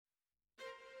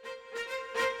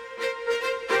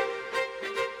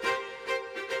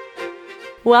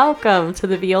Welcome to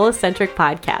the Viola-centric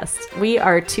podcast. We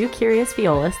are two curious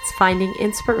violists finding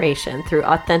inspiration through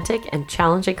authentic and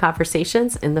challenging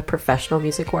conversations in the professional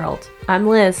music world. I'm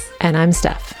Liz. And I'm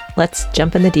Steph. Let's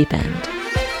jump in the deep end.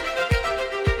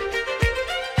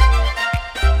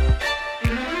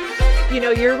 You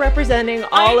know, you're representing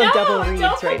all of Double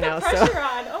Reeds right now. Don't put the pressure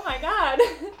on. Oh my God.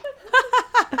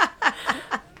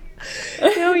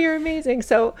 No, you're amazing.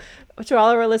 So to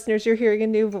all of our listeners, you're hearing a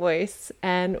new voice,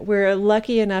 and we're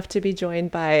lucky enough to be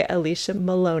joined by Alicia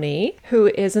Maloney, who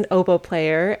is an oboe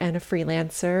player and a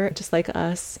freelancer, just like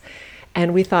us.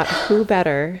 And we thought, who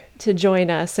better to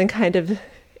join us and kind of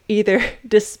either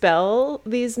dispel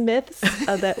these myths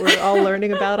that we're all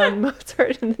learning about on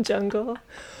Mozart in the Jungle,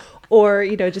 or,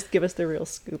 you know, just give us the real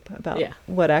scoop about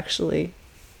what actually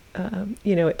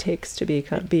it takes to be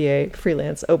a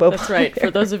freelance oboe player. That's right.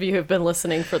 For those of you who've been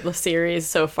listening for the series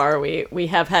so far, we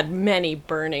have had many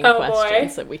burning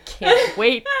questions that we can't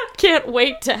wait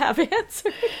to have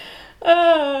answered.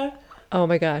 Oh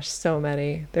my gosh, so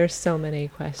many. There's so many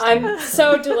questions. I'm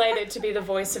so delighted to be the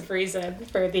voice of reason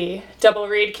for the Double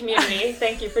Reed community.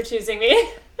 Thank you for choosing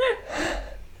me.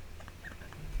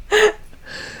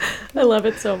 I love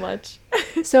it so much.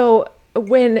 So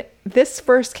when this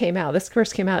first came out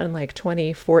in like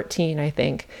 2014, I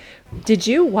think. Did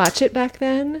you watch it back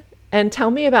then? And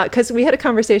tell me about, because we had a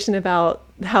conversation about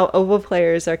how oboe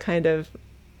players are kind of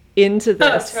into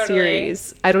this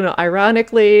series. I don't know,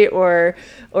 ironically or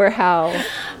how.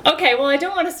 Okay, well, I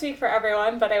don't want to speak for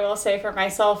everyone, but I will say for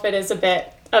myself, it is a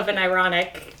bit of an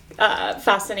ironic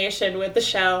fascination with the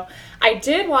show. I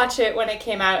did watch it when it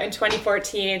came out in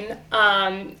 2014.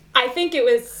 I think it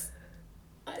was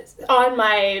on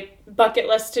my bucket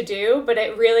list to do, but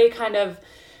it really kind of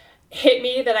hit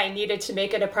me that I needed to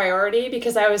make it a priority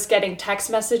because I was getting text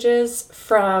messages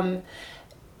from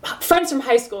friends from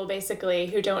high school, basically,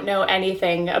 who don't know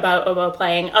anything about oboe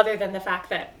playing other than the fact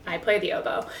that I play the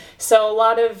oboe. So a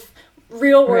lot of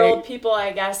real world people,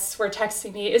 I guess, were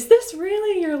texting me, "Is this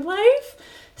really your life?"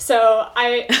 So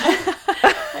I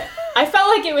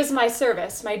felt like it was my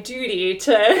service, my duty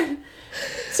to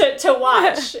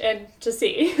watch and to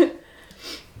see.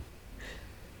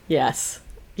 Yes.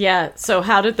 Yeah. So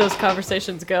how did those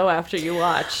conversations go after you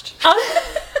watched?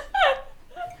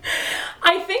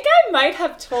 I think I might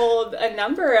have told a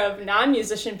number of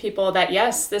non-musician people that,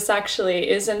 yes, this actually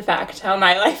is, in fact, how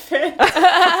my life is.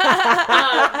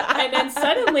 And then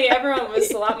suddenly everyone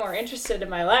was a lot more interested in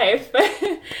my life. But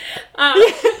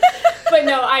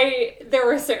no, there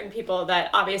were certain people that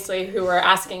obviously who were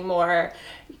asking more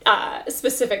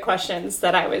specific questions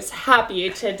that I was happy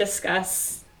to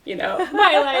discuss,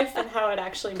 my life and how it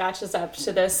actually matches up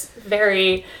to this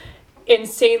very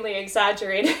insanely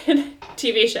exaggerated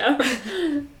TV show.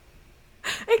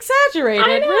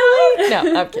 Exaggerated, really?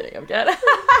 No, I'm kidding.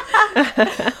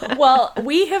 Well,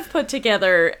 we have put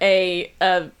together a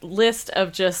list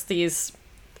of just these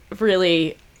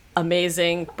really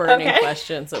amazing burning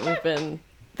questions that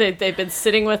they've been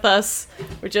sitting with us.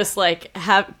 We're just like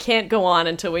can't go on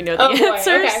until we know the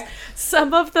answers. Okay.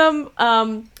 Some of them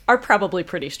are probably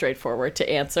pretty straightforward to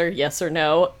answer, yes or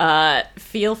no.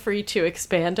 Feel free to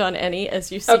expand on any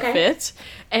as you see fit,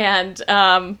 and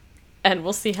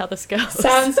we'll see how this goes.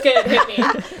 Sounds good.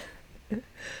 Hit me.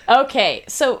 Okay,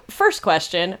 so first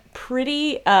question,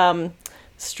 pretty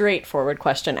straightforward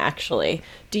question, actually.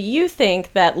 Do you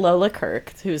think that Lola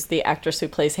Kirk, who's the actress who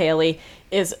plays Haley,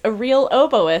 is a real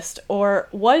oboist, or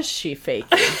was she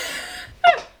faking?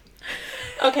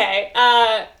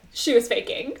 She was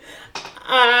faking.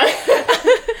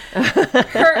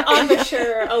 Her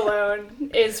embouchure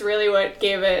alone is really what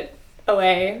gave it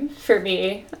away for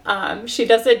me. She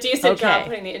does a decent job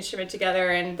putting the instrument together,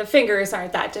 and the fingers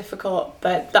aren't that difficult,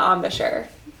 but the embouchure.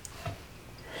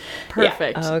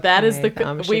 Perfect. Yeah. That is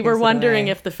we were wondering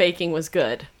if the faking was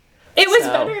good. It was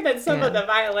better than some of the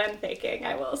violin faking,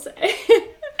 I will say.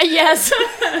 Yes.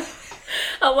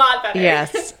 A lot better.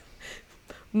 Yes.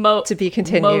 To be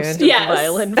continued. Most of the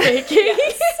violin faking.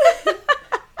 Yes.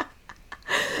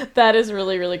 That is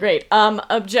really, really great.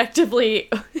 Objectively,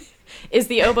 is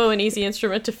the oboe an easy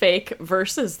instrument to fake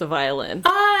versus the violin?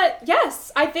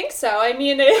 Yes, I think so. I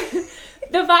mean,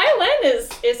 the violin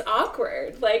is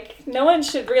awkward. Like, no one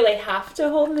should really have to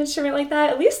hold an instrument like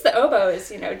that. At least the oboe is,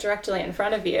 directly in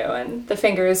front of you, and the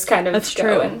fingers kind of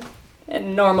go in a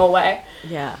normal way.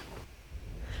 Yeah.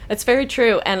 It's very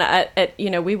true, and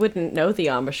we wouldn't know the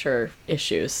embouchure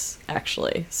issues,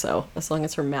 actually, so as long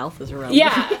as her mouth is around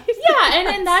and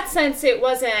in that sense, it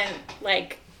wasn't,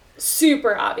 like,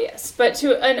 super obvious, but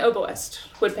an oboist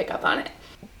would pick up on it.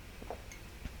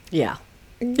 Yeah.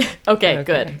 Okay,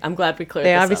 good. I'm glad we cleared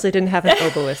They this obviously up. didn't have an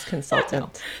oboist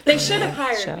consultant. They should have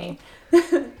hired show. me.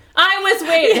 I was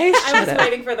waiting. They I was should've.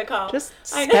 waiting for the call. Just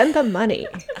I know. spend the money.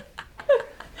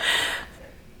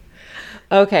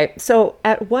 Okay, so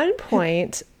at one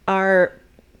point, our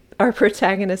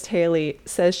protagonist Haley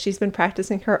says she's been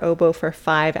practicing her oboe for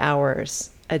 5 hours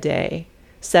a day,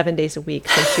 7 days a week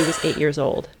since she was 8 years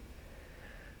old.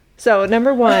 So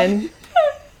number one,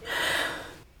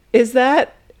 is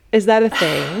that a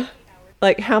thing?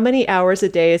 Like, how many hours a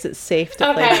day is it safe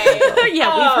to play the oboe?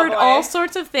 Yeah, we've heard boy. all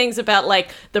sorts of things about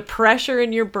like the pressure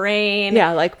in your brain.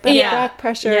 Yeah, like back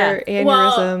pressure, Yeah.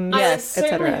 aneurysms, I etc.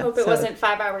 certainly hope it wasn't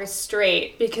 5 hours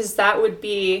straight, because that would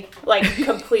be like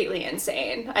completely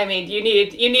insane. I mean, you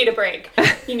need a break.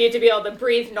 You need to be able to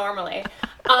breathe normally.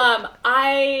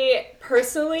 I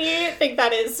personally think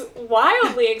that is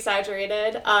wildly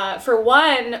exaggerated. For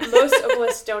one, most of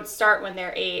us don't start when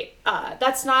they're 8.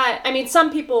 That's not, I mean,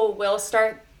 some people will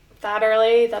start that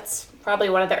early. That's probably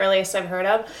one of the earliest I've heard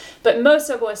of. But most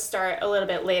of us start a little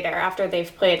bit later after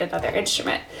they've played another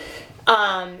instrument.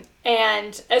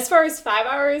 And as far as 5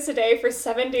 hours a day for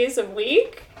 7 days a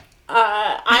week,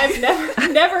 I've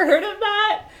never heard of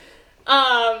that.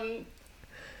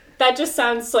 That just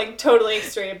sounds like totally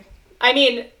extreme. I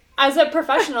mean, as a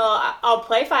professional, I'll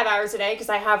play 5 hours a day because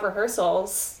I have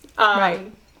rehearsals.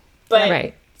 Right.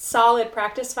 But solid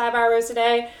practice 5 hours a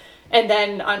day, and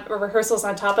then rehearsals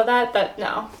on top of that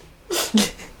no.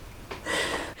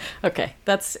 Okay,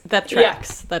 that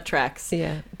tracks. Yeah. That tracks.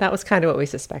 Yeah, that was kind of what we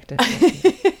suspected.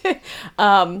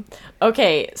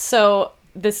 Okay, so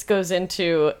this goes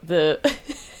into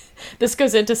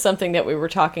something that we were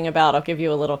talking about. I'll give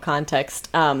you a little context.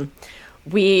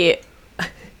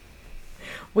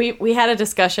 We had a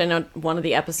discussion on one of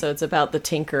the episodes about the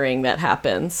tinkering that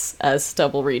happens as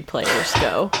double reed players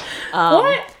go.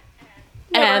 What?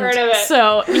 Never heard of it.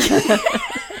 So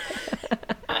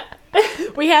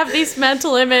we have this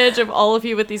mental image of all of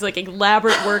you with these like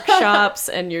elaborate workshops,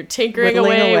 and you're tinkering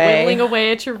whittling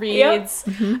away at your reeds.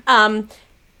 Yep. Mm-hmm.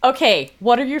 Okay,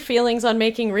 what are your feelings on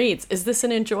making reeds? Is this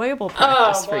an enjoyable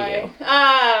practice for you?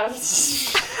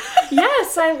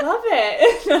 Yes, I love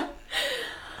it.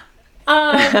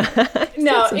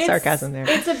 No, some sarcasm there.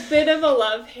 It's a bit of a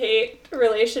love-hate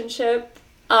relationship,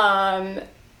 and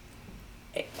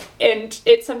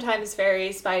it sometimes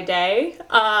varies by day.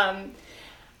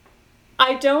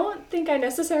 I don't think I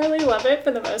necessarily love it for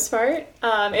the most part.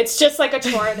 It's just like a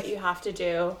chore that you have to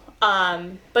do.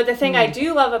 But the thing I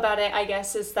do love about it, I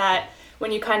guess, is that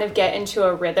when you kind of get into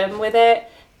a rhythm with it,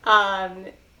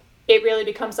 it really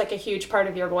becomes like a huge part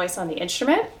of your voice on the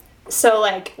instrument. So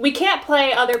like we can't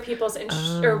play other people's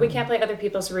we can't play other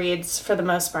people's reeds for the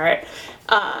most part,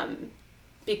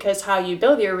 because how you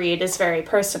build your reed is very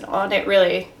personal and it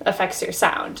really affects your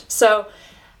sound. So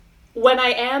when I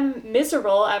am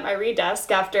miserable at my reed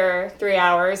desk after 3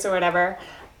 hours or whatever,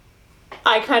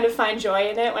 I kind of find joy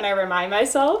in it when I remind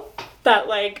myself that,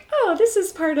 like, oh, this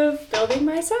is part of building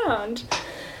my sound.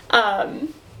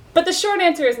 But the short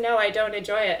answer is no, I don't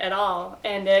enjoy it at all.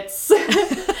 And it's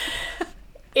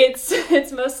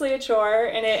it's mostly a chore,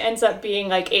 and it ends up being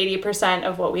like 80%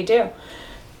 of what we do.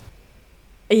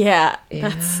 Yeah,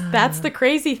 that's the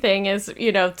crazy thing is,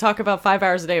 talk about 5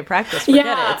 hours a day of practice. Forget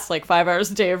it. It's like 5 hours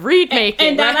a day of reed making.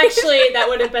 And that that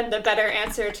would have been the better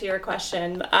answer to your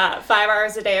question. 5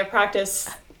 hours a day of practice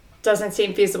doesn't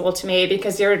seem feasible to me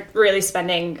because you're really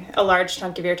spending a large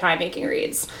chunk of your time making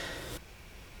reeds.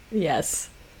 Yes.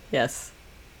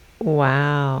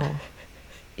 Wow.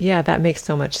 Yeah, that makes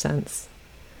so much sense.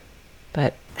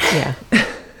 But yeah,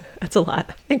 that's a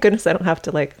lot. Thank goodness I don't have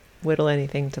to like whittle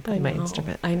anything to play my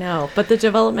instrument. I know. But the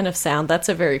development of sound, that's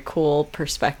a very cool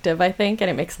perspective, I think, and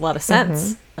it makes a lot of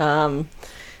sense.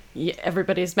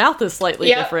 Everybody's mouth is slightly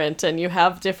different, and you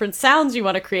have different sounds you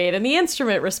want to create, and the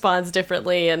instrument responds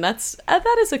differently, and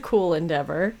that is a cool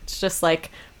endeavor. It's just like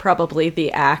probably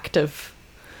the act of,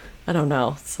 I don't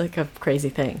know, it's like a crazy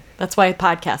thing. That's why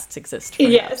podcasts exist.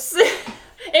 Yes.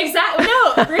 Exactly.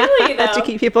 No, really, though. To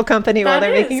keep people company while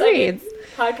they're making reeds.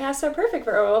 Podcasts are perfect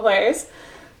for oboe players.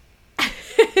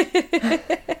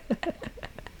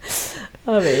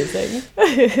 Amazing.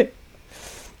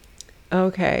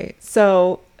 Okay,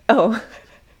 so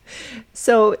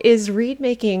is reed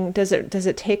making, does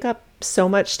it take up so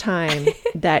much time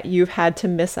that you've had to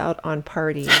miss out on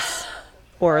parties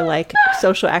or like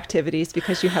social activities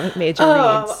because you haven't made your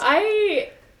reeds?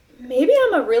 Maybe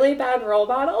I'm a really bad role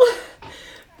model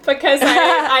because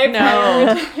I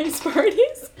prioritize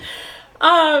parties.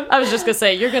 I was just gonna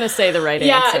say, you're gonna say the right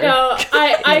answer. Yeah, no,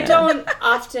 I don't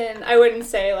often, I wouldn't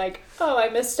say like, oh, I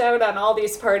missed out on all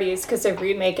these parties because of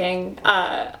reed making.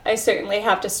 I certainly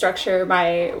have to structure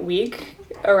my week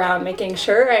around making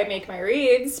sure I make my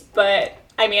reeds, but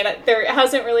I mean, there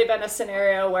hasn't really been a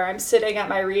scenario where I'm sitting at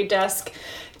my reed desk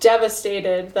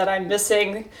devastated that I'm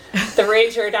missing the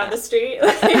ranger down the street.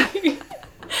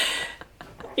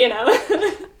 You know?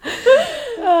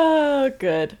 Oh,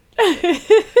 good.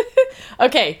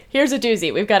 Okay, here's a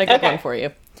doozy. We've got a good one for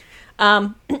you.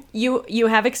 You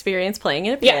have experience playing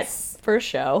in a pit Yes. for a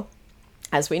show,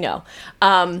 as we know.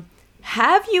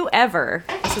 Have you ever?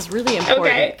 This is really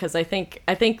important because I think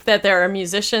that there are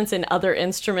musicians in other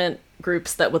instrument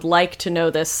groups that would like to know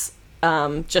this,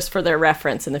 just for their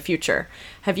reference in the future.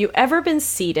 Have you ever been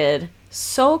seated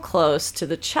so close to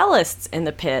the cellists in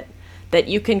the pit that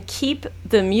you can keep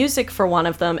the music for one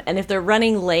of them, and if they're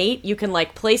running late, you can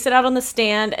like place it out on the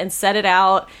stand and set it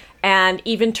out, and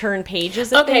even turn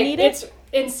pages if they need it? It's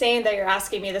insane that you're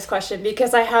asking me this question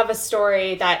because I have a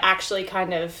story that actually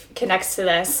kind of connects to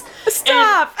this.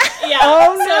 Stop! And, yeah.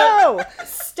 Oh no!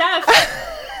 Steph,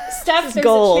 there's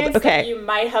gold. a chance Okay. that you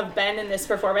might have been in this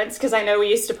performance because I know we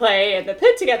used to play in the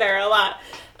pit together a lot.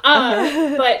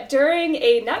 But during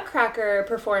a Nutcracker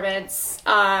performance,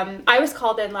 I was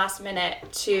called in last minute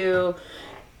to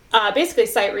basically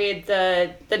sight read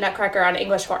the Nutcracker on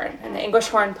English horn, and the English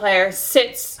horn player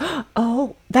sits.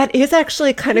 Oh, that is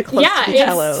actually kind of close to the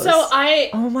cellos.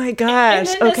 Oh my gosh.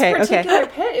 And in this particular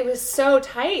pit, it was so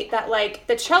tight that like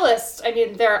the cellist, I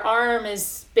mean, their arm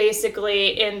is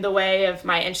basically in the way of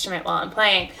my instrument while I'm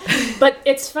playing. But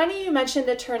it's funny you mentioned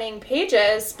the turning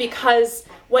pages because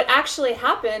what actually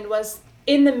happened was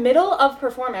in the middle of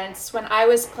performance when I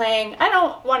was playing, I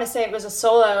don't want to say it was a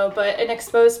solo, but an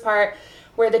exposed part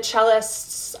where the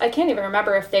cellists, I can't even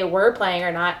remember if they were playing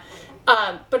or not,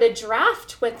 but a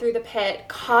draft went through the pit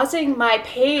causing my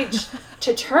page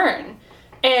to turn.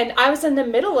 And I was in the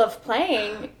middle of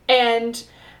playing, and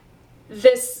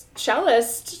this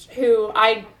cellist who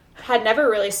I had never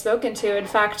really spoken to, in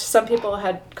fact, some people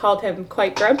had called him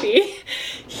quite grumpy,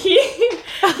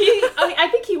 I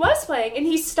think he was playing, and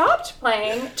he stopped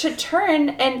playing to turn,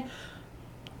 and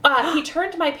he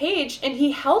turned my page, and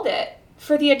he held it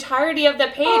for the entirety of the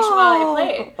page while I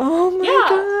played. Oh my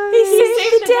god. He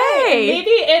saved the day.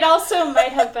 Maybe it also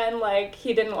might have been like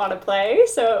he didn't want to play,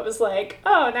 so it was like,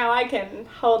 oh, now I can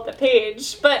hold the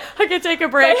page. But I can take a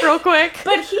break real quick.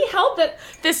 But he held it.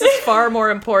 This is far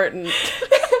more important.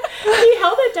 He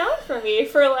held it down for me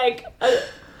for like a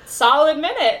solid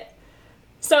minute.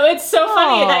 So it's so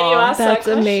funny that you asked that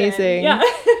question. That's amazing. Yeah.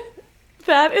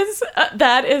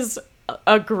 That is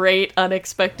a great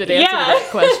unexpected answer to that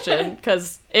question,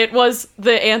 because it was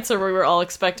the answer we were all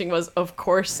expecting was of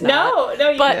course not.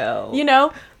 No, you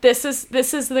know, this is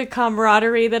the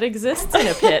camaraderie that exists in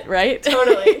a pit, right?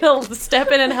 Totally. They'll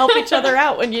step in and help each other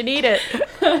out when you need it.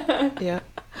 Yeah.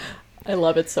 I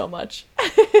love it so much.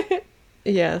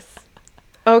 Yes.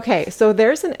 Okay, so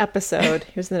there's an episode.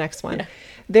 Here's the next one. Yeah.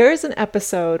 There's an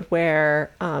episode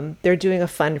where they're doing a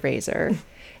fundraiser,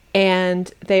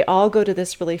 and they all go to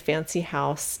this really fancy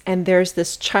house, and there's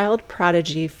this child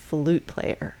prodigy flute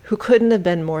player who couldn't have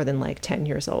been more than like 10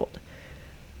 years old.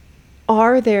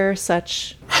 Are there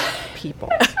such people?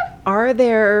 Are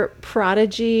there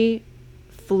prodigy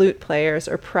flute players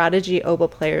or prodigy oboe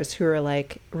players who are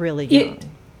like really young?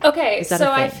 Okay,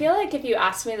 so I feel like if you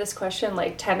asked me this question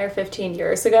like 10 or 15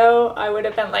 years ago, I would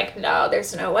have been like, no,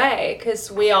 there's no way,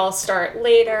 because we all start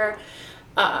later.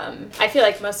 I feel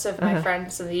like most of my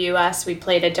friends in the U.S., we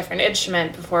played a different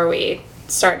instrument before we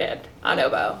started on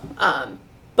oboe.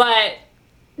 But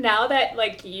now that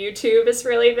like YouTube is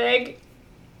really big,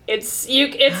 it's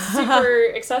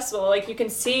super accessible. Like you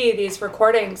can see these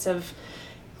recordings of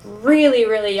really,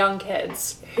 really young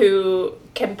kids who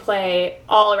can play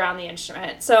all around the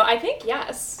instrument. So I think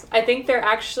yes. I think there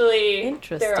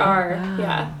are. Wow.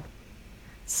 Yeah.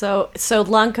 So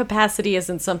lung capacity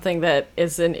isn't something that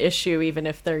is an issue even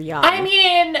if they're young. I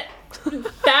mean,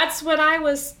 that's what I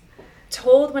was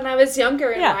told when I was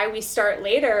younger and why we start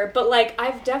later. But like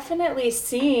I've definitely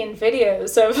seen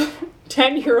videos of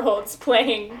 10-year-olds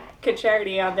playing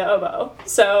concerti on the oboe.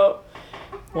 So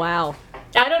wow.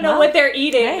 I don't know what they're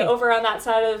eating over on that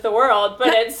side of the world, but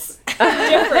it's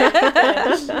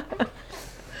different.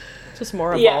 Just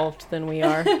more evolved than we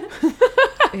are.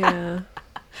 Yeah.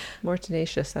 More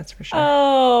tenacious, that's for sure.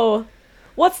 Oh,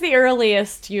 what's the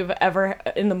earliest you've ever,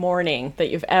 in the morning, that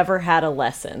you've ever had a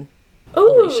lesson?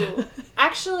 Ooh,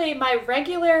 actually, my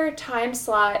regular time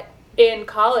slot in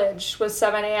college was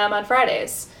 7 a.m. on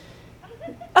Fridays.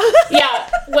 Yeah,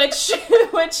 which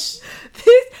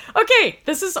Okay,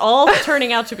 this is all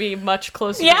turning out to be much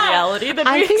closer to reality than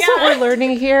I we think what we're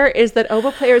learning here is that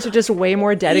oboe players are just way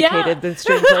more dedicated than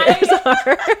string players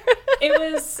are. It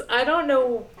was, I don't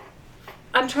know,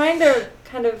 I'm trying to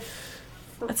kind of...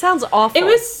 That sounds awful. It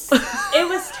was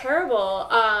terrible.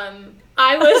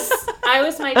 I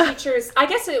was my teacher's,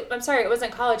 I'm sorry, it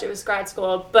wasn't college, it was grad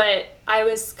school, but I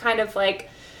was kind of like,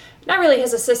 not really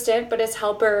his assistant, but his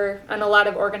helper on a lot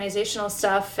of organizational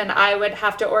stuff, and I would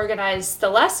have to organize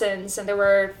the lessons, and there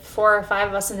were 4 or 5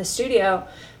 of us in the studio,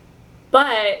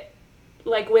 but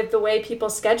like with the way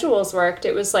people's schedules worked,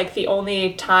 it was like the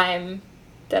only time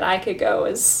that I could go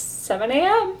was 7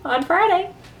 a.m. on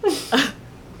Friday.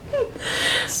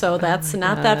 So that's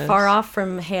not that far off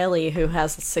from Haley, who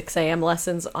has 6 a.m.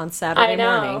 lessons on Saturday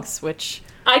mornings, which...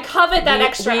 I covet that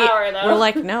extra hour, though. We're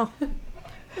like, no.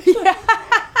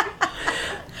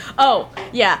 Oh,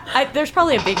 yeah. There's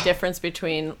probably a big difference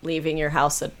between leaving your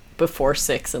house before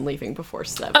 6 and leaving before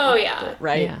 7. Oh, yeah.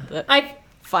 Right? Yeah. The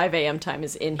 5 a.m. time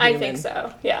is inhuman. I think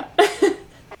so, yeah.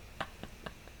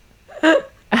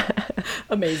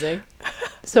 Amazing.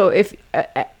 So if,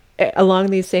 along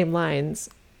these same lines,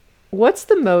 what's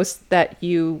the most that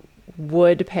you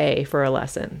would pay for a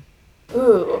lesson?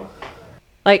 Ooh.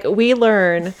 Like we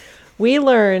learn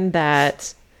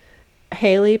that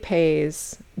Haley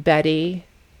pays Betty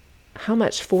how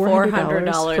much?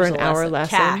 $400 for an hour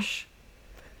lesson. Cash.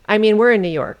 I mean, we're in New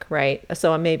York, right?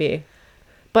 So maybe,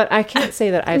 but I can't say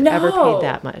that I've ever paid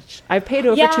that much. I've paid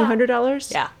over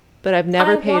 $200. Yeah. But I've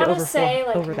never paid over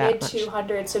over that much.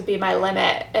 Mid-200s would be my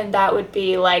limit, and that would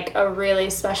be like a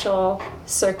really special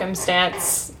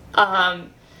circumstance.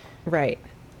 Right.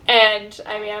 And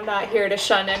I mean, I'm not here to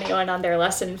shun anyone on their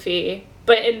lesson fee,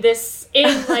 but in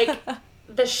like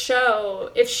the show,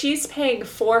 if she's paying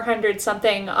 400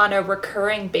 something on a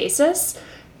recurring basis,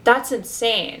 that's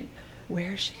insane.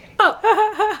 Where is she getting?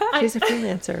 Oh, she's a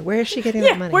freelancer. Where is she getting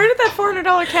that money? Where did that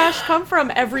 $400 cash come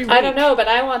from every week? I don't know, but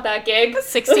I want that gig.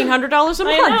 $1,600 a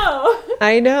month.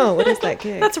 I know. What is that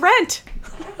gig? That's rent.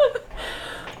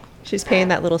 She's paying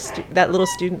that little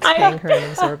student's paying her an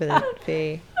exorbitant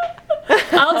fee.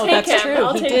 I'll take him. True.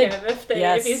 I'll take him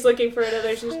if he's looking for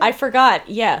another. I forgot.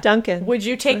 Yeah, Duncan. Would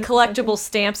you take collectible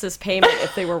stamps as payment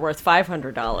if they were worth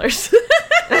 $500?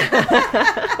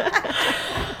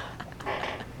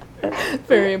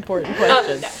 Very important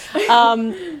question.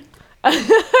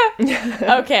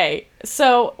 Okay,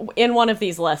 so in one of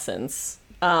these lessons,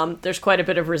 there's quite a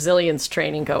bit of resilience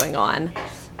training going on,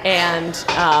 and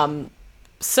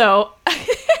so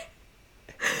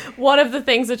one of the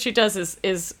things that she does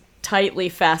is tightly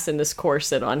fasten this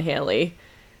corset on Haley.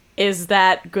 Is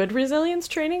that good resilience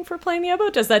training for playing the oboe?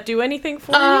 Does that do anything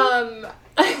for you?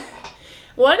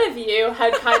 One of you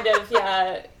had kind of,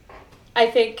 I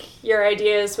think your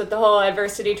ideas with the whole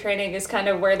adversity training is kind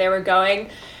of where they were going.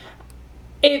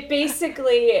 It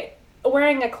basically,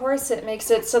 wearing a corset makes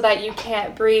it so that you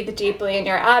can't breathe deeply in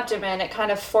your abdomen. It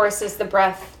kind of forces the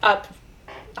breath up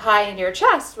high in your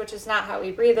chest, which is not how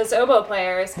we breathe as oboe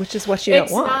players. Which is what you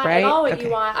don't want, right? It's not at all what you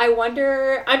want. I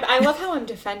wonder, I love how I'm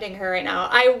defending her right now.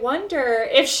 I wonder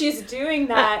if she's doing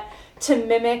that to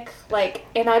mimic like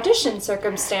an audition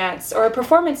circumstance or a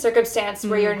performance circumstance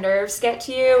where your nerves get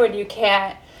to you and you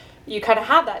kind of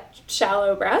have that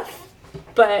shallow breath.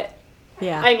 But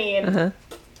yeah, I mean,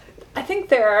 I think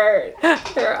there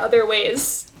are other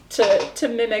ways to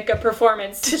mimic a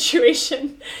performance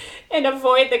situation and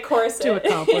avoid the corset. To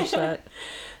accomplish that.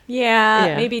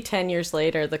 Yeah, maybe 10 years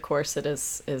later, the corset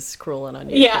is cruel and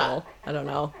unusual. Yeah. I don't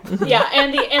know. Yeah,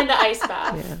 and the ice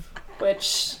bath,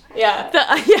 which,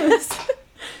 yes.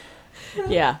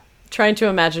 Yeah, trying to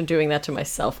imagine doing that to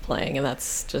myself playing, and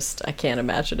that's just, I can't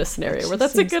imagine a scenario where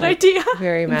that's a good idea.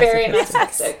 Very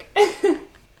masochistic. Very masochistic.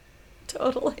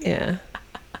 Totally. Yeah.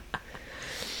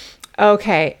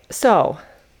 Okay, so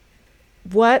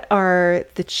what are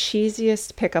the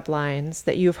cheesiest pickup lines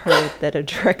that you've heard that are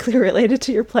directly related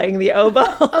to your playing the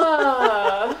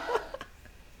oboe?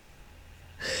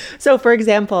 So, for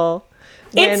example,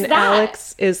 when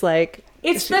Alex is like...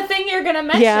 It's the thing you're going to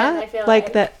mention, I feel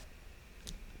like. That,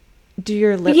 do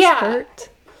your lips hurt?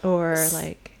 Or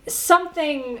like...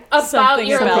 Something about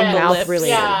your mouth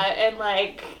related. Yeah, and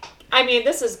like... I mean,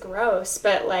 this is gross,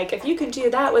 but, like, if you can do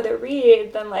that with a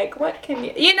reed, then, like, what can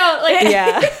you... You know, like,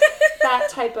 that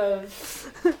type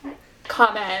of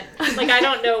comment. Like, I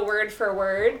don't know word for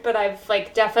word, but I've,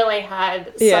 like, definitely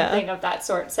had something of that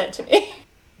sort said to me.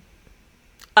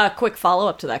 A quick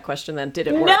follow-up to that question, then. Did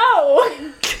it work? No!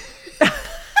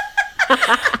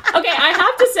 Okay, I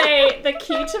have to say, the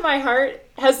key to my heart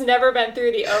has never been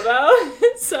through the oboe,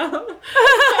 so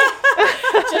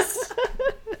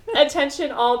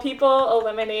attention all people,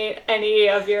 eliminate any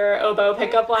of your oboe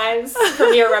pickup lines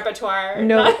from your repertoire.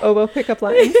 No oboe pickup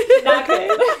lines. Not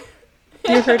good.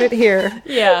 You heard it here.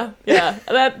 Yeah.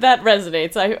 That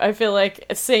resonates. I feel like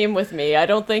same with me. I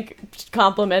don't think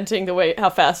complimenting the way how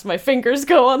fast my fingers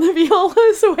go on the viola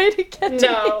is a way to get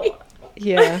to me.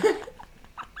 Yeah.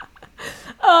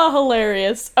 Oh,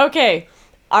 hilarious. Okay.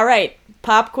 All right.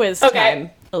 Pop quiz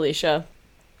time, Alicia.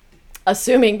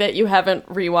 Assuming that you haven't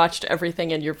rewatched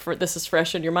everything and this is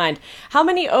fresh in your mind. How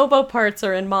many oboe parts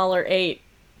are in Mahler 8?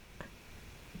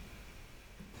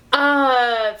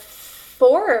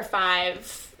 4 or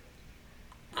 5.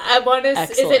 I want to.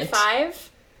 Is it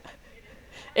 5?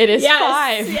 It is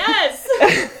 5. Yes.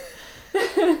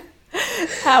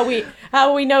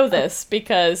 How we know this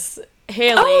because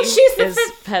Haley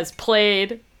has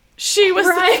played. She was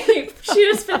right. She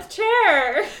was 5th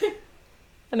chair.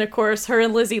 And of course, her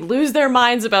and Lizzie lose their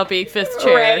minds about being 5th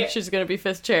chair. Right. She's going to be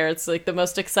 5th chair. It's like the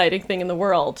most exciting thing in the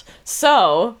world.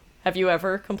 So, have you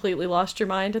ever completely lost your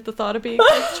mind at the thought of being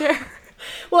 5th chair?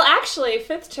 Well, actually,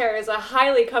 5th chair is a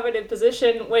highly coveted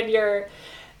position when you're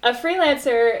a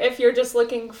freelancer, if you're just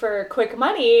looking for quick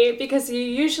money, because you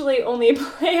usually only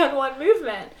play on one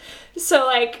movement. So,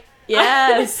 like,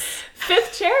 yes.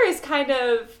 5th chair is kind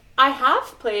of, I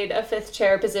have played a 5th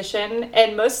chair position,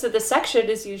 and most of the section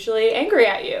is usually angry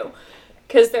at you.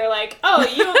 Because they're like, oh,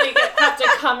 you only have to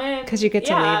come in because you get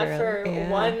to leave for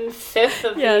 1/5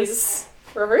 of these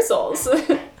rehearsals.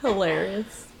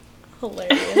 Hilarious.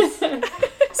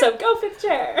 So go 5th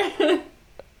chair.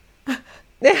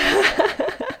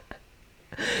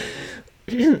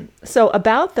 So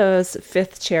about those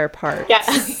 5th chair parts.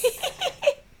 Yes.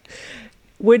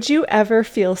 Would you ever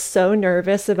feel so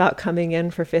nervous about coming in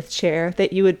for 5th chair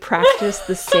that you would practice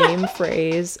the same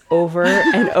phrase over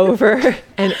and over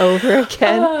and over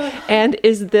again? And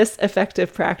is this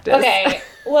effective practice? Okay,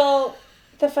 well,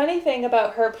 the funny thing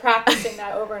about her practicing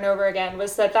that over and over again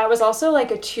was that was also like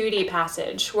a 2D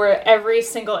passage where every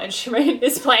single instrument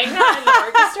is playing that in the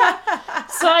orchestra.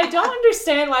 So I don't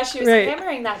understand why she was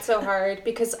hammering that so hard,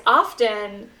 because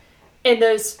often in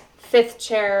those 5th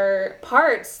chair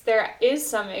parts, there is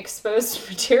some exposed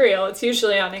material. It's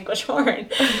usually on English horn.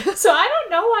 So I don't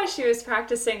know why she was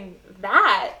practicing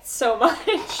that so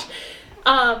much.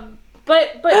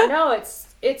 But no,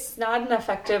 it's not an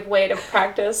effective way to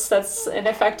practice. That's an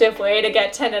effective way to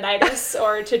get tendinitis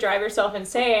or to drive yourself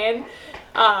insane.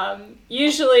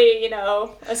 Usually, a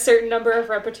certain number of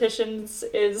repetitions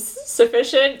is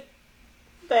sufficient.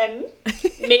 Then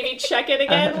maybe check it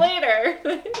again later.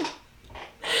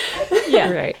 Yeah,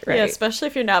 right. Yeah, especially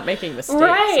if you're not making mistakes.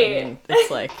 Right. I mean,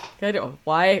 it's like,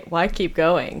 why keep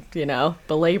going?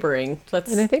 Belaboring.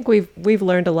 And I think we've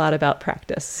learned a lot about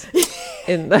practice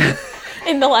in the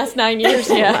last 9 years.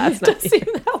 Yeah, it does seem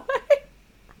that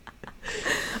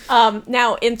way.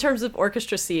 Now, in terms of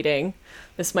orchestra seating,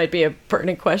 this might be a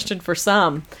pertinent question for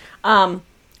some.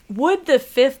 Would the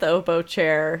 5th oboe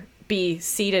chair be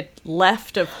seated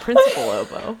left of principal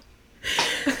oboe?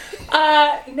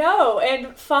 No,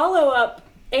 and follow-up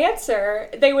answer,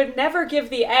 they would never give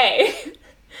the A. She jumped.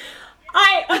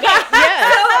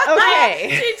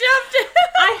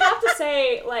 I have to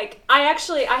say,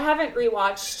 I haven't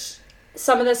rewatched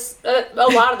some of this, a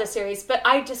lot of the series, but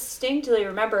I distinctly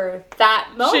remember that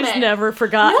moment. She's never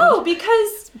forgotten. No, because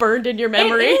it's burned in your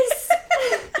memory. It is.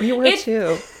 You were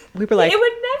too. We were like, it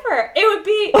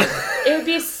would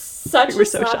be such a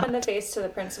slap shocked in the face to the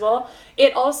principal.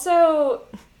 It also,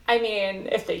 I mean,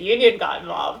 if the union got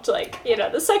involved,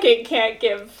 the second can't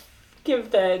give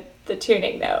the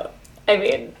tuning note. I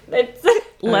mean, it's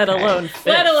let alone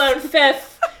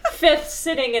fifth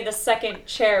sitting in the 2nd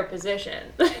chair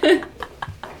position.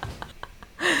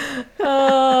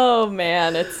 Oh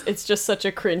man, it's just such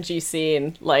a cringy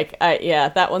scene.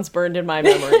 That one's burned in my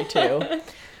memory too.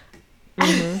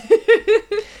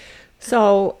 Mm-hmm.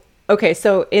 So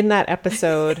in that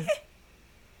episode,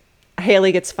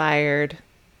 Haley gets fired,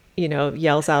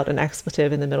 yells out an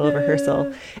expletive in the middle of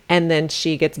rehearsal, and then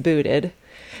she gets booted.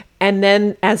 And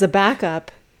then as a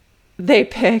backup, they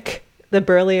pick the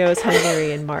Berlioz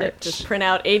Hungarian March. Just print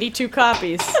out 82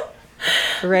 copies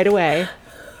right away.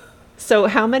 So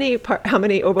how many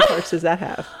oboe parts does that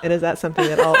have? And is that something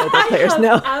that all oboe players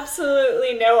know? I have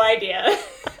absolutely no idea.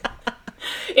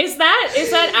 Is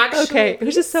that actually... Okay, it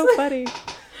was just so funny.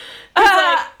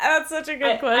 That's such a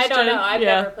good question. I don't know. I've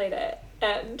never played it.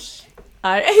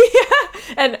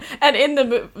 And in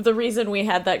the reason we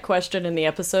had that question in the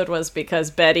episode was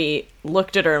because Betty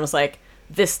looked at her and was like,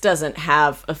 "This doesn't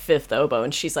have a 5th oboe,"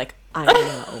 and she's like, "I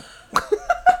know."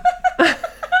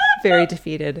 Very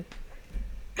defeated.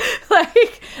 I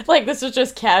like this is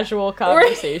just casual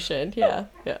conversation. Yeah.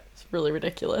 It's really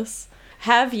ridiculous.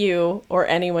 Have you or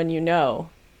anyone you know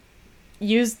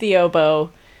used the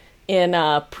oboe in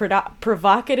a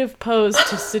provocative pose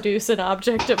to seduce an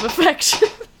object of affection?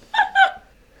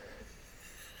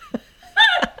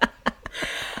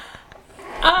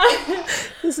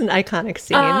 This is an iconic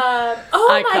scene. Oh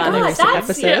my god, recent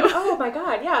episode. Oh my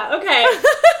god, yeah, okay.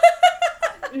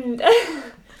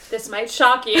 This might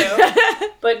shock you,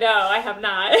 but no, I have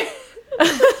not.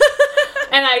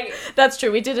 And that's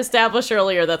true. We did establish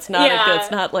earlier that's not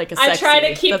it's not like a sexy. I try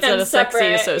to keep that's them not a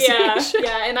separate. Sexy association.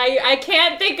 Yeah, and I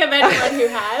can't think of anyone who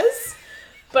has.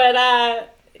 But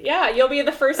yeah, you'll be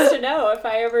the first to know if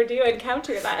I ever do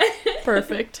encounter that.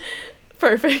 Perfect.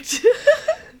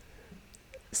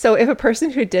 So if a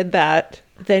person who did that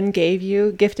then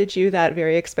gifted you that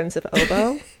very expensive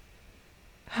oboe,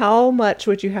 how much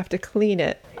would you have to clean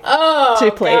it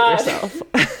to play it yourself?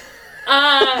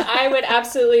 I would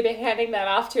absolutely be handing that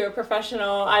off to a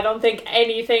professional. I don't think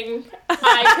anything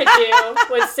I could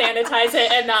do would sanitize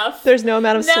it enough. There's no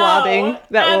amount of swabbing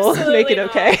that will make it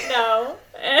okay. No.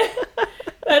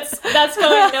 That's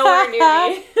going nowhere near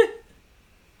me.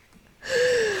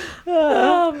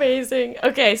 Oh, amazing.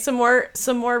 Okay, some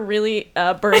more really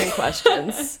burning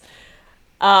questions.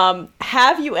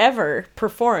 Have you ever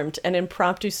performed an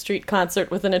impromptu street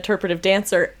concert with an interpretive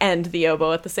dancer and the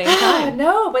oboe at the same time?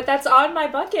 No, but that's on my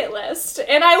bucket list,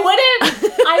 and I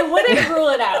wouldn't rule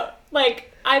it out.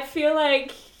 Like, I feel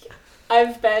like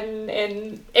I've been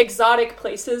in exotic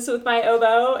places with my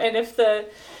oboe, and if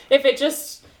it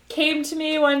just came to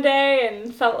me one day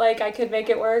and felt like I could make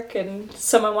it work and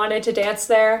someone wanted to dance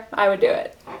there, I would do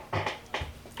it.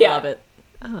 Yeah. Love it.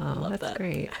 Oh, that's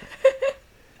great.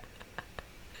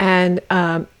 And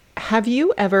have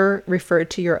you ever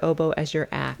referred to your oboe as your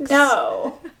axe?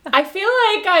 No. I feel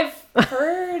like I've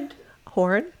heard...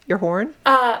 Horn? Your horn?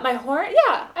 My horn?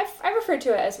 Yeah. I referred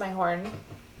to it as my horn.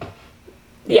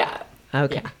 Yeah.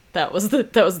 Okay. Yeah, that was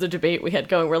the debate we had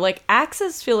going. We're like,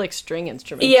 axes feel like string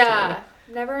instruments. Yeah.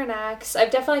 Never an axe. I've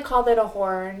definitely called it a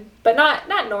horn, but not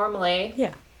normally.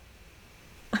 Yeah.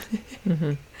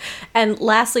 Mm-hmm. And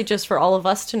lastly, just for all of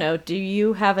us to know, do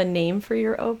you have a name for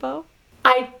your oboe?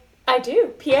 I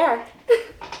do. Pierre.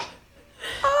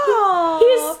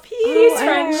 Oh, he's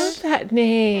French. I love that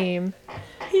name.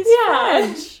 He's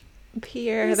French.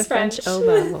 Pierre, He's the French French.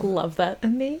 oboe. Love that.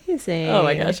 Amazing. Oh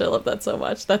my gosh, I love that so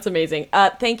much. That's amazing.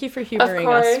 Thank you for humoring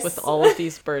us with all of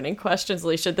these burning questions,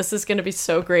 Alicia. This is going to be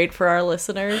so great for our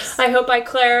listeners. I hope I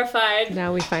clarified.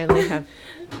 Now we finally have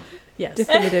yes.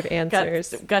 definitive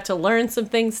answers. Got to learn some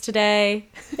things today.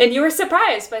 And you were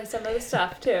surprised by some of the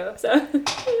stuff too. So,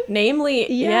 namely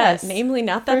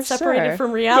not that separated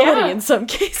from reality in some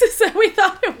cases that we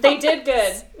thought it was. They did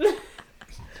good.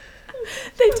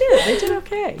 They did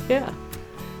okay. Yeah.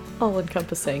 All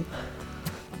encompassing.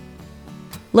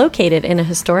 Located in a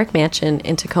historic mansion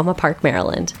in Tacoma Park,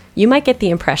 Maryland, you might get the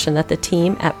impression that the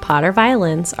team at Potter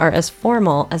Violins are as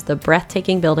formal as the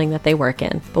breathtaking building that they work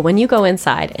in. But when you go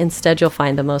inside, instead you'll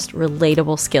find the most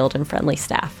relatable, skilled, and friendly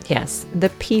staff. Yes, the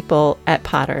people at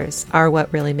Potter's are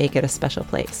what really make it a special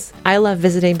place. I love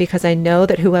visiting because I know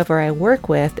that whoever I work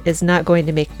with is not going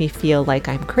to make me feel like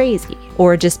I'm crazy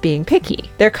or just being picky.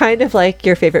 They're kind of like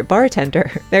your favorite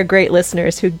bartender. They're great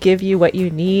listeners who give you what you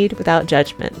need without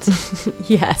judgment.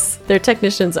 Yes, their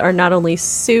technicians are not only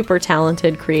super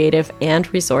talented, creative,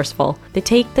 and resourceful, they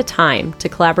take the time to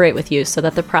collaborate with you so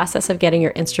that the process of getting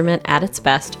your instrument at its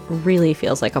best really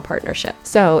feels like a partnership.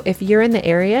 So if you're in the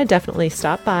area, definitely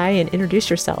stop by and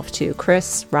introduce yourself to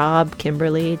Chris, Rob,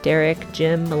 Kimberly, Derek,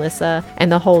 Jim, Melissa,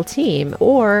 and the whole team,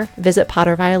 or visit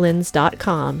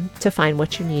potterviolins.com to find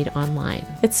what you need online.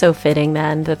 It's so fitting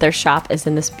then that their shop is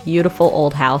in this beautiful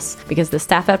old house because the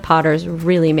staff at Potter's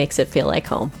really makes it feel like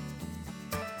home.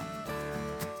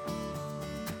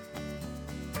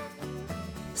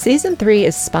 Season 3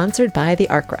 is sponsored by the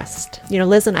Arc Rest. You know,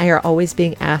 Liz and I are always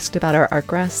being asked about our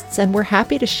Arc Rests, and we're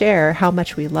happy to share how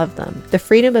much we love them. The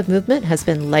freedom of movement has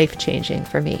been life-changing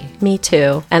for me. Me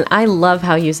too. And I love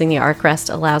how using the Arc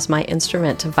Rest allows my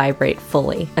instrument to vibrate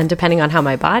fully. And depending on how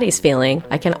my body's feeling,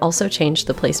 I can also change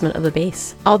the placement of the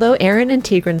bass. Although Aaron and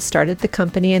Tigran started the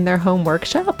company in their home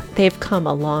workshop, they've come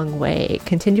a long way,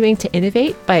 continuing to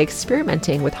innovate by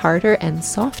experimenting with harder and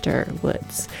softer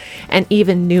woods, and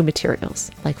even new materials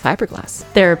like like fiberglass.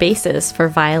 There are bases for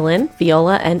violin,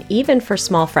 viola, and even for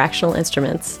small fractional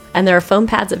instruments. And there are foam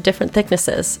pads of different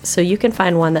thicknesses, so you can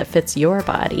find one that fits your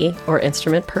body or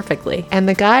instrument perfectly. And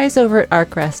the guys over at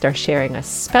Arcrest are sharing a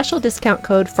special discount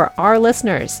code for our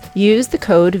listeners. Use the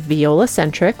code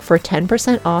ViolaCentric for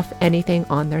 10% off anything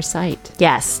on their site.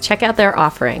 Yes, check out their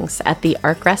offerings at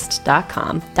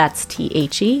thearcrest.com. That's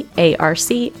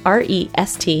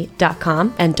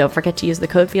TheArcrest.com. And don't forget to use the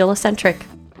code ViolaCentric.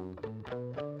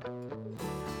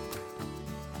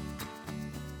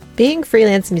 Being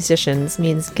freelance musicians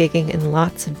means gigging in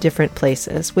lots of different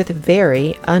places with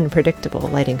very unpredictable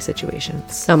lighting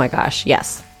situations. Oh my gosh,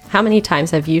 yes. How many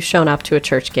times have you shown up to a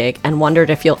church gig and wondered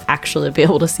if you'll actually be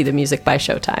able to see the music by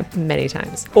showtime? Many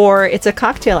times. Or it's a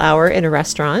cocktail hour in a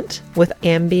restaurant with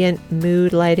ambient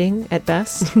mood lighting at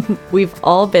best. We've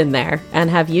all been there and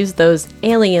have used those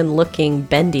alien-looking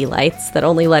bendy lights that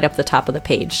only light up the top of the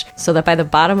page, so that by the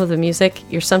bottom of the music,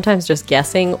 you're sometimes just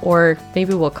guessing, or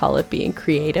maybe we'll call it being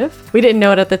creative. We didn't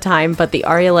know it at the time, but the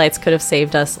Aria lights could have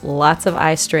saved us lots of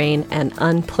eye strain and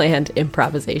unplanned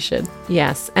improvisation.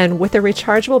 Yes, and with a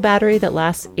rechargeable battery that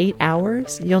lasts 8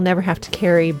 hours, you'll never have to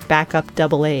carry backup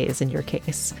AA's in your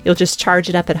case. You'll just charge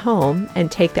it up at home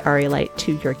and take the Aria light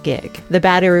to your gig. The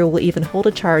battery will even hold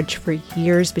a charge for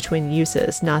years between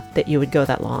uses, not that you would go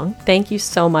that long. Thank you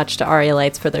so much to Aria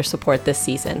Lights for their support this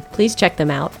season. Please check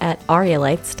them out at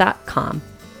arialights.com.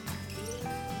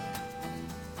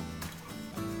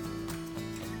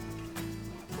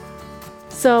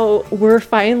 So we're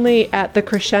finally at the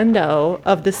crescendo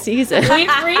of the season.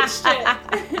 We've reached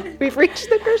it. We've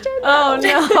reached the crescendo. Oh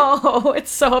no,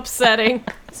 it's so upsetting.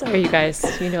 Sorry, you guys.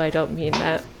 You know I don't mean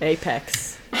that.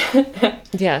 Apex.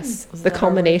 Yes, the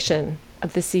culmination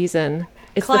of the season.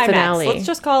 It's Climax. the finale. Let's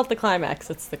just call it the climax.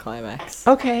 It's the climax.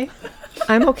 Okay.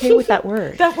 I'm okay with that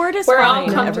word. That word is We're all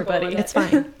fine, comfortable everybody. with it. It's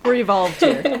fine. We're evolved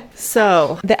here.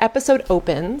 So the episode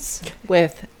opens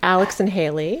with Alex and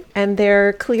Haley, and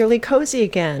they're clearly cozy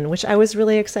again, which I was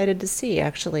really excited to see,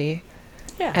 actually,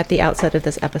 Yeah. at the outset of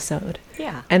this episode.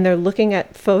 Yeah. And they're looking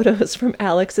at photos from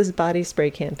Alex's body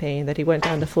spray campaign that he went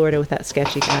down to Florida with that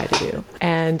sketchy guy to do.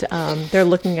 And they're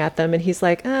looking at them, and he's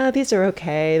like, these are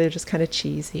okay. They're just kind of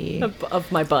cheesy. Of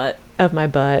my butt. Of my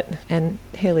butt. And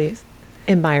Haley's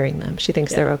admiring them. She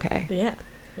thinks they're okay. Yeah.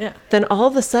 Yeah. Then all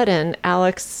of a sudden,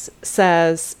 Alex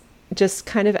says, just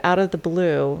kind of out of the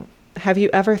blue, have you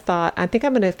ever thought, I think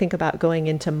I'm going to think about going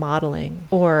into modeling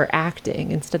or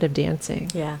acting instead of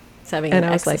dancing? Yeah. It's having And an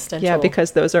I was like, existential... yeah,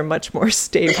 because those are much more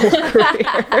stable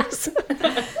careers.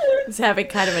 He's having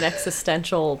kind of an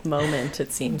existential moment,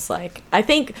 it seems like. I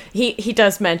think he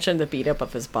does mention the beat up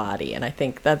of his body, and I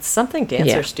think that's something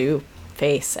dancers do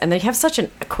face. And they have such a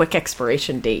quick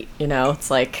expiration date, you know?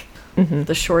 It's like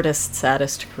the shortest,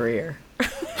 saddest career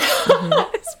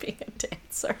is being a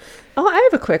dancer. Oh, I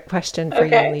have a quick question for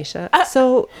you, Alicia.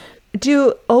 So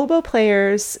do oboe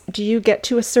players, do you get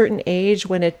to a certain age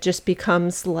when it just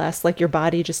becomes less, like your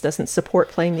body just doesn't support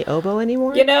playing the oboe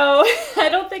anymore? You know, I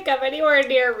don't think I'm anywhere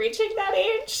near reaching that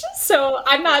age, so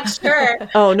I'm not sure.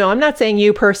 Oh, no, I'm not saying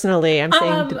you personally. I'm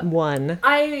saying one.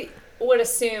 I would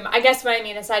assume, I guess what I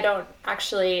mean is I don't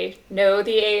actually know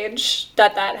the age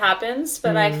that happens,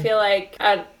 but I feel like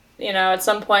at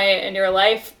some point in your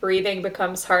life, breathing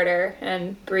becomes harder,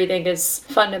 and breathing is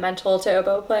fundamental to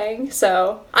oboe playing.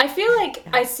 So I feel like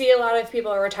I see a lot of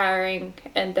people retiring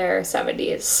in their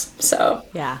 70s. So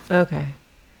Yeah. Okay.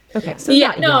 So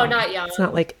yeah, not not young. It's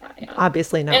not like, Not young.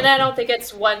 obviously not. And I don't think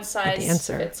it's one size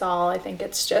dancer. fits all. I think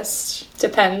it's just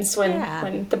depends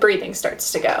when the breathing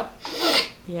starts to go.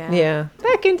 Yeah. Yeah.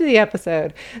 Back into the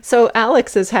episode. So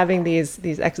Alex is having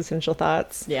these existential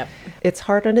thoughts. Yep. It's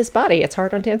hard on his body. It's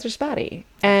hard on Dancer's body.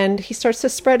 And he starts to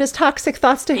spread his toxic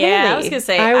thoughts to Haley. Yeah, I was going to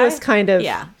say. I was kind of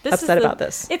this upset is about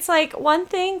this. It's like one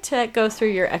thing to go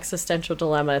through your existential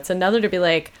dilemma. It's another to be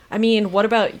like, I mean, what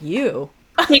about you?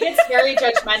 He gets very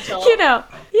judgmental. You know,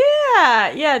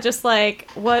 yeah, just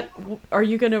like, what, are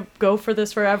you gonna go for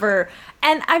this forever?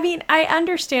 And I mean, I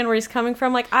understand where he's coming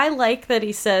from. Like, I like that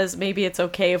he says maybe it's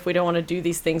okay if we don't want to do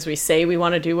these things we say we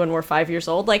want to do when we're 5 years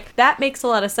old. Like, that makes a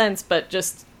lot of sense, but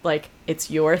just like, it's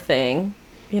your thing,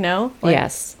 you know? Like,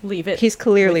 Yes. leave it. He's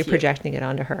clearly with you. projecting it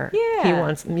onto her. Yeah. He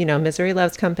wants, misery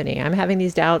loves company. I'm having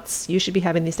these doubts. You should be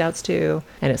having these doubts too.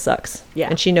 And it sucks. Yeah.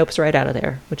 And she nopes right out of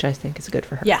there, which I think is good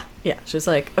for her. Yeah. She's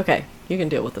like, okay, you can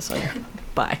deal with this on your own.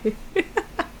 Bye.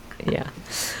 Yeah.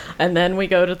 And then we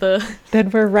go to the...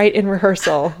 Then we're right in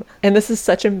rehearsal. And this is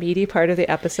such a meaty part of the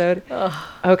episode.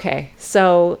 Okay.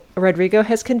 So Rodrigo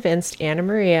has convinced Anna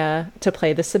Maria to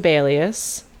play the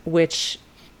Sibelius, which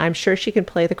I'm sure she can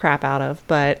play the crap out of,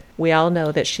 but we all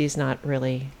know that she's not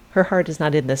really Her heart is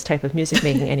not in this type of music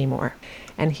making anymore.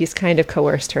 And he's kind of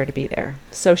coerced her to be there.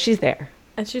 So she's there.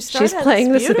 And she's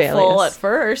playing the Sibelius at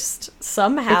first,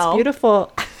 somehow. It's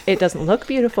beautiful. It doesn't look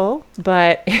beautiful,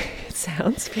 but it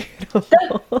sounds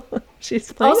beautiful.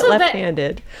 She's playing it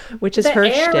left-handed, which is her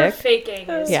shtick. The air faking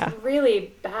is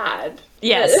really bad.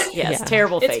 Yes,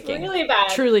 terrible faking. It's really bad.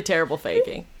 Truly terrible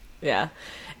faking. Yeah.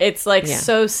 It's like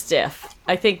so stiff.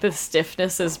 I think the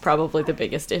stiffness is probably the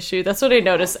biggest issue. That's what I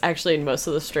notice actually in most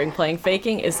of the string playing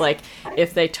faking is like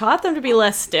if they taught them to be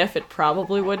less stiff, it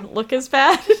probably wouldn't look as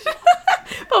bad.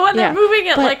 But when they're moving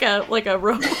it like a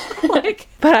robot,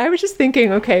 But I was just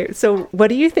thinking, okay, so what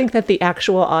do you think that the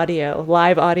actual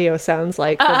live audio sounds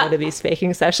like from one of these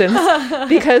faking sessions?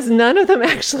 Because none of them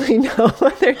actually know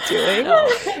what they're doing. No.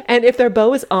 And if their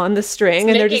bow is on the string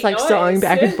and they're just like sawing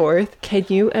back and forth, can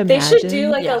you imagine? They should do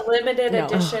like a limited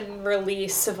edition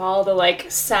release of all the like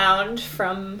sound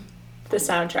from the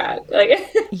soundtrack.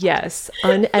 Like yes,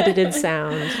 unedited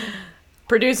sound.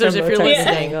 Producers, if you're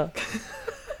listening.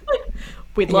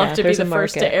 We'd love to be the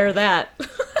first to air that.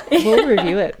 We'll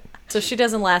review it. So she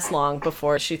doesn't last long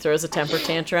before she throws a temper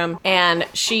tantrum, and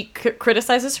she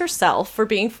criticizes herself for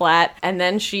being flat, and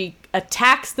then she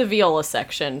attacks the viola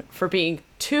section for being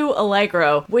too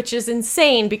allegro, which is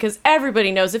insane because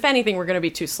everybody knows, if anything, we're going to be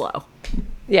too slow.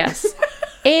 Yes.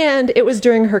 And it was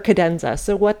during her cadenza,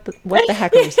 so what the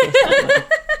heck are we supposed to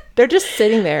do? They're just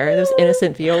sitting there, those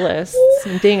innocent violists,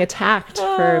 and being attacked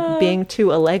for being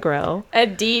too allegro.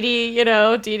 And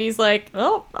Didi's like,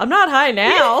 oh, I'm not high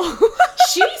now.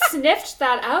 She sniffed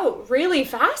that out really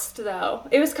fast, though.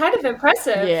 It was kind of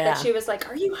impressive that she was like,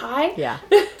 are you high?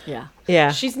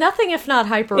 Yeah. She's nothing if not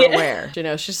hyper aware.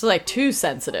 She's like too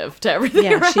sensitive to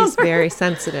everything around her. She's very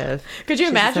sensitive. Could you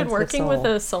imagine working with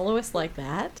a soloist like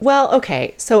that? Well,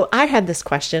 okay. So I've had this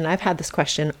question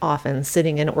often,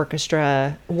 sitting in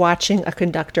orchestra, watching a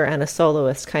conductor and a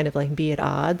soloist kind of like be at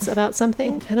odds about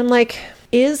something. And I'm like,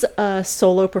 is a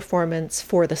solo performance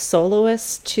for the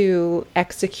soloist to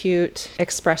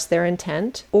express their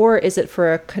intent, or is it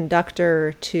for a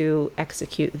conductor to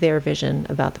execute their vision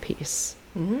about the piece?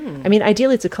 I mean,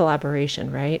 ideally it's a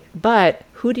collaboration, right? But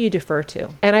who do you defer to?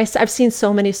 And I've seen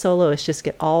so many soloists just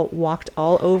get walked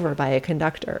all over by a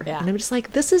conductor. Yeah. And I'm just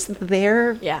like, this is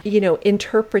their,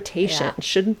 interpretation. Yeah.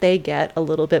 Shouldn't they get a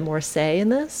little bit more say in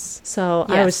this? So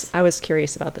yes. I was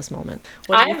curious about this moment.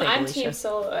 What do you think, Alicia? Team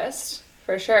soloist.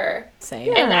 For sure.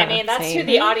 Same. And I mean, that's who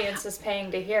the audience is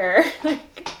paying to hear.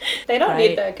 They don't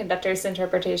need the conductor's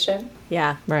interpretation.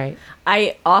 Yeah. Right.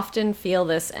 I often feel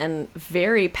this, and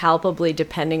very palpably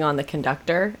depending on the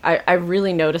conductor. I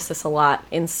really notice this a lot.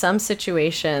 In some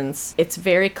situations, it's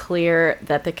very clear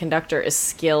that the conductor is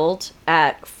skilled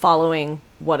at following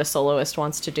what a soloist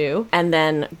wants to do, and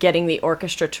then getting the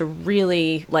orchestra to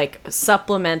really like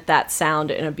supplement that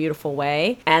sound in a beautiful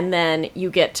way. And then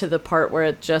you get to the part where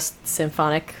it's just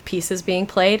symphonic pieces being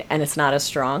played and it's not as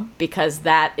strong, because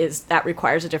that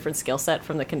requires a different skill set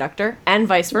from the conductor, and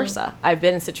vice versa. I've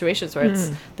been in situations where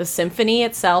it's the symphony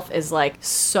itself is like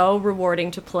so rewarding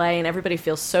to play and everybody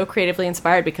feels so creatively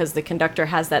inspired because the conductor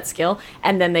has that skill,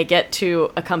 and then they get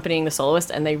to accompanying the soloist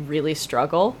and they really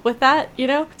struggle with that,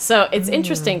 so it's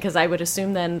interesting because I would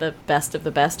assume then the best of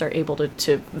the best are able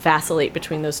to vacillate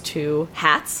between those two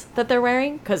hats that they're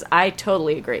wearing, because I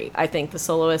totally agree. I think the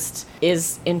soloist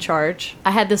is in charge.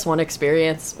 I had this one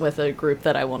experience with a group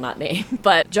that I will not name,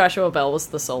 but Joshua Bell was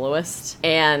the soloist,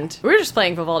 and we were just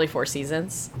playing Vivaldi Four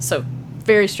Seasons, so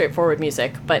very straightforward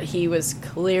music, but he was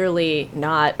clearly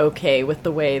not okay with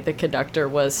the way the conductor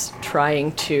was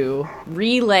trying to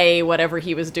relay whatever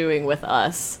he was doing with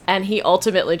us. And he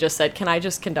ultimately just said, can I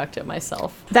just conduct it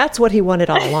myself? That's what he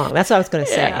wanted all along. That's what I was going to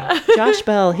say. Yeah. Josh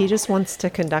Bell, he just wants to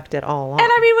conduct it all along.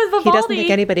 And I mean, with Vivaldi, he doesn't think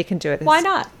anybody can do it. Why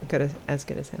not? As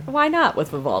good as him. Why not with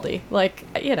Vivaldi? Like,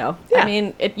 I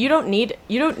mean, you don't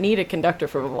need a conductor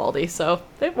for Vivaldi, so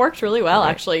it worked really well,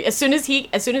 actually. As soon as he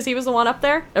was the one up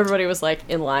there, everybody was like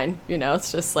in line.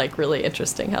 It's just like really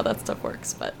interesting how that stuff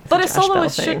works. But a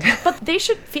soloist they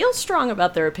should feel strong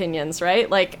about their opinions, right?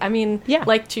 Like, I mean,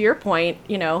 like to your point,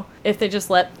 if they just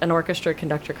let an orchestra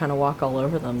conductor kind of walk all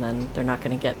over them, then they're not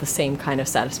going to get the same kind of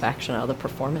satisfaction out of the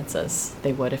performance as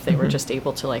they would if they were just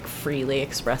able to like freely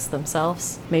express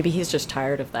themselves. Maybe he's just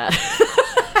tired of that.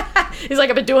 He's like,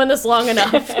 I've been doing this long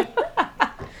enough.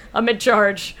 I'm in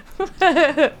charge.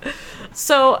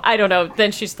 So, I don't know.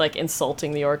 Then she's like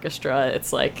insulting the orchestra.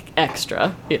 It's like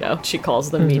extra, She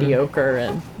calls them mediocre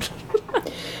and...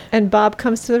 And Bob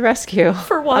comes to the rescue.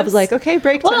 For once. I was like, okay,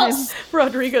 break time.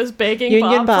 Rodrigo's begging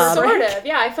Union Bob. for Sort of,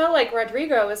 yeah. I felt like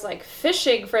Rodrigo was like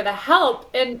fishing for the help,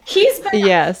 and he's been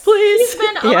please, he's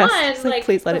been on like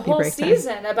please let the it be whole break time.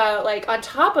 season about like on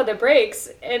top of the breaks,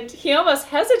 and he almost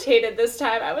hesitated this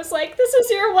time. I was like, this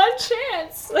is your one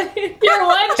chance, your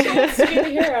one chance to be the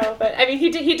hero. But I mean, he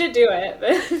did do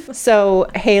it. So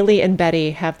Haley and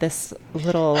Betty have this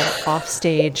little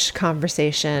offstage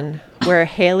conversation where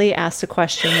Haley asks a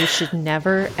question you should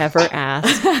never, ever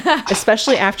ask,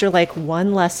 especially after like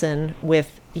one lesson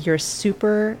with your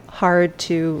super hard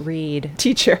to read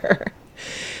teacher.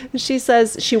 She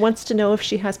says she wants to know if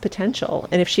she has potential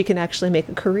and if she can actually make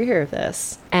a career of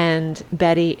this. And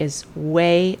Betty is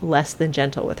way less than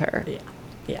gentle with her.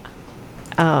 Yeah.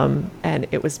 And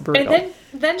it was brutal. And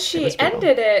then she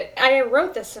ended it. I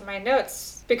wrote this in my notes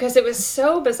because it was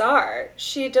so bizarre.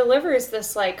 She delivers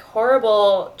this like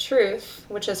horrible truth,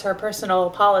 which is her personal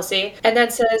policy, and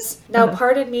then says, "Now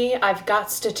pardon me, I've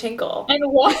gots to tinkle," and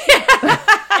walks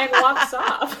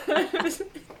off. It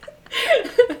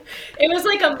was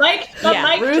like a mic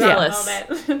drop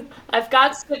moment. I've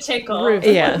gots to tinkle.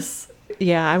 Ruthless.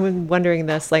 Yeah, I'm wondering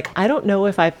this. Like, I don't know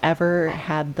if I've ever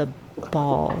had the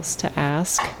balls to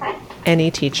ask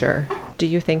any teacher, do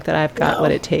you think that I've got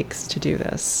what it takes to do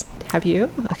this? Have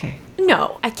you? Okay.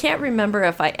 No, I can't remember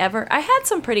if I had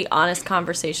some pretty honest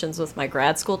conversations with my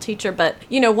grad school teacher, but,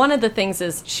 one of the things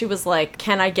is she was like,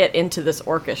 can I get into this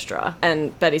orchestra?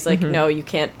 And Betty's like, no, you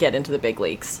can't get into the big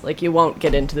leagues. Like, you won't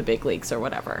get into the big leagues or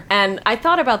whatever. And I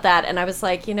thought about that and I was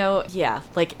like, yeah,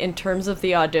 like in terms of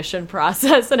the audition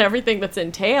process and everything that's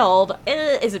entailed,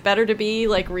 is it better to be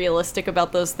like realistic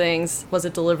about those things? Was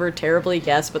it delivered terribly?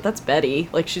 Yes, but that's Betty.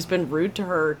 Like, she's been rude to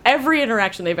her. Every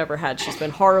interaction they've ever had, she's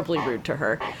been horribly rude to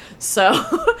her. So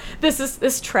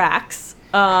this tracks.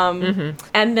 And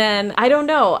then I don't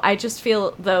know. I just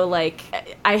feel though like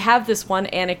I have this one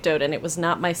anecdote, and it was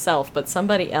not myself, but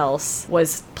somebody else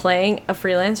was playing a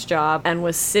freelance job and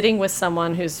was sitting with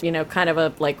someone who's kind of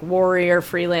a like warrior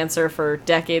freelancer for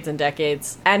decades and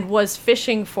decades, and was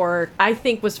fishing for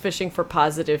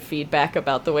positive feedback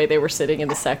about the way they were sitting in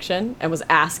the section, and was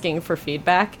asking for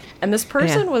feedback. And this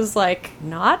person was like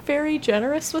not very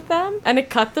generous with them, and it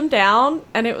cut them down.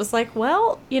 And it was like,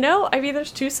 well, I mean,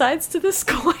 there's two sides to this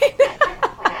coin.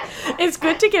 It's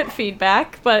good to get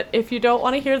feedback, but if you don't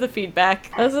want to hear the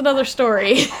feedback, that's another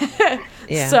story.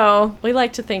 Yeah. So we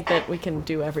like to think that we can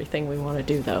do everything we want to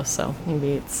do, though. So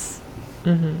maybe it's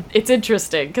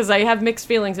interesting because I have mixed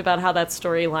feelings about how that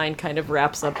storyline kind of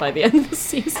wraps up by the end of the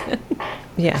season.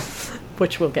 Yeah.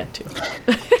 Which we'll get to.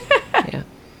 Yeah.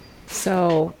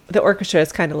 So the orchestra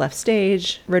is kind of left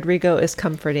stage. Rodrigo is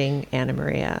comforting Anna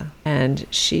Maria, and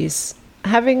she's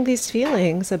having these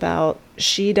feelings about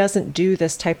she doesn't do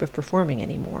this type of performing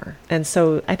anymore. And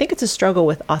so I think it's a struggle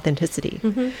with authenticity.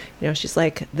 She's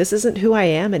like, this isn't who I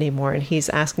am anymore. And he's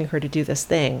asking her to do this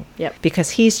thing because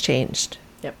he's changed.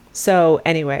 Yep. So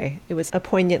anyway, it was a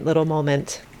poignant little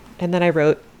moment. And then I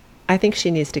wrote, I think she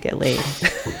needs to get laid.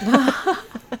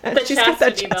 She's got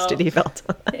that chastity belt.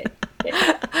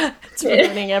 It's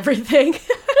ruining everything.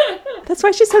 That's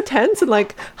why she's so tense and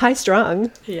like high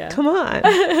strung. Yeah. Come on.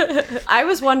 I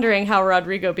was wondering how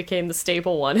Rodrigo became the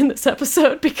stable one in this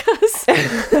episode because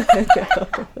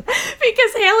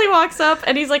Haley walks up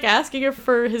and he's like asking her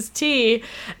for his tea,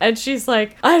 and she's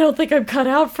like, I don't think I'm cut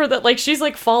out for that. Like, she's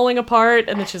like falling apart,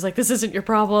 and then she's like, this isn't your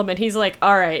problem. And he's like,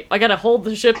 all right, I gotta hold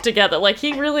the ship together. Like,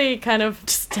 he really kind of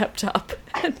stepped up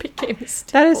and became the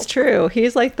stable. That is true.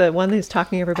 He's like the one who's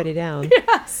talking everybody down.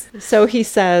 Yes. So he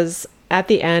says at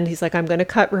the end, he's like, I'm going to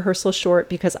cut rehearsal short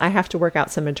because I have to work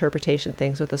out some interpretation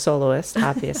things with the soloist,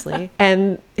 obviously.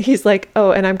 And he's like,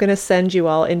 oh, and I'm going to send you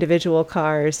all individual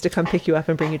cars to come pick you up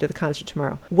and bring you to the concert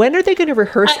tomorrow. When are they going to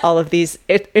rehearse all of these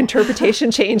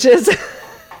interpretation changes?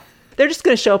 They're just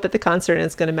going to show up at the concert and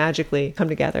it's going to magically come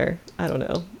together. I don't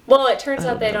know. Well, it turns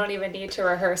out they don't even need to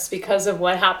rehearse because of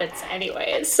what happens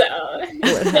anyways. So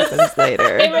what happens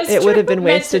later? It would have been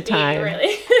wasted time.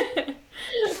 Really.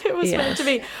 It was meant to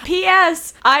be.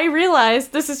 P.S. I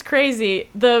realized, this is crazy,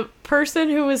 the person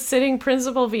who was sitting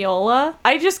Principal Viola,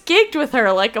 I just gigged with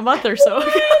her like a month or so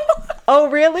ago. Oh,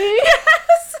 really?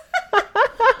 Yes!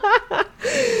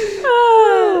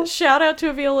 Shout out to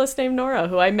a violist named Nora,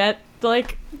 who I met,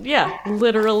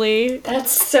 literally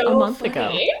that's so a month funny.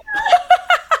 ago.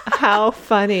 How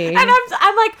funny. And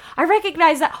I'm like, I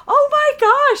recognize that. Oh my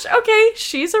gosh. Okay,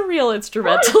 she's a real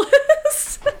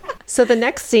instrumentalist. So the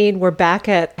next scene, we're back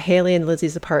at Haley and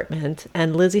Lizzie's apartment,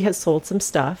 and Lizzie has sold some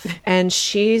stuff, and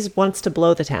she wants to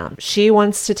blow the town. She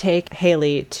wants to take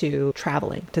Haley to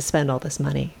traveling to spend all this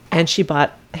money. And she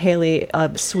bought Haley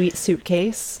a sweet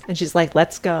suitcase, and she's like,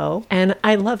 let's go. And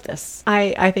I love this.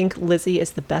 I think Lizzie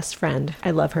is the best friend.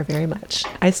 I love her very much.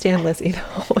 I stand Lizzie the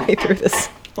whole way through this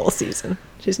whole season.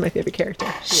 She's my favorite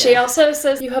character. She also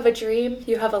says, you have a dream,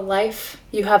 you have a life,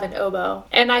 you have an oboe.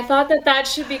 And I thought that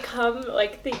should become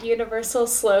like the universal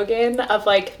slogan of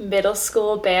like middle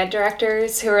school band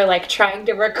directors who are like trying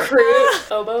to recruit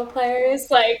oboe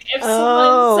players. Like if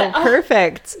someone said,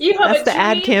 perfect. You have That's a the dream,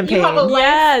 ad campaign. You have a life,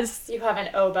 Yes. you have an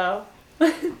oboe.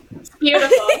 It's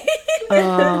beautiful.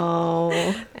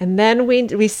 And then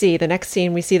we see the next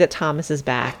scene, we see that Thomas is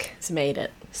back. He's made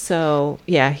it. So,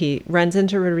 yeah, he runs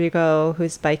into Rodrigo,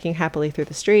 who's biking happily through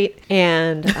the street,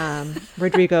 and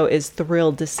Rodrigo is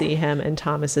thrilled to see him, and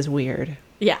Thomas is weird.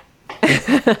 Yeah.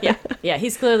 Yeah,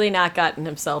 he's clearly not gotten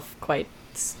himself quite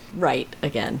right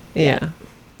again. Yeah.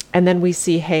 And then we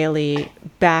see Haley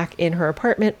back in her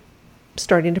apartment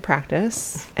starting to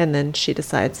practice, and then she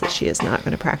decides that she is not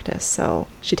going to practice, so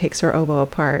she takes her oboe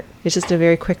apart. It's just a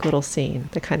very quick little scene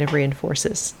that kind of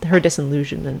reinforces her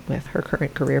disillusionment with her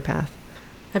current career path.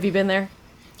 Have you been there,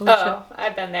 Alicia? Oh,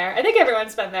 I've been there. I think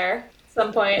everyone's been there at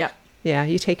some point. Yep. Yeah,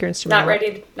 you take your instrument Not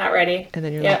ready. and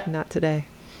then you're like, not today.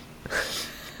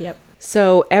 Yep.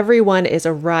 So everyone is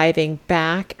arriving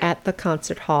back at the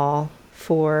concert hall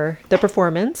for the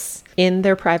performance in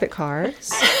their private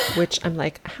cars, which I'm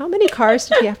like, how many cars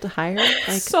did he have to hire?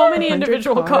 Like So many 100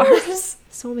 individual cars.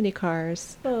 So many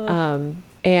cars.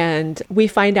 And we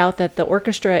find out that the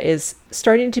orchestra is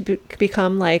starting to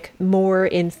become like more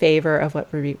in favor of what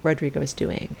Rodrigo is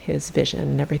doing, his vision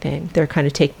and everything. They're kind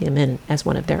of taking him in as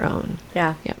one of their own.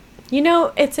 Yeah. Yeah. You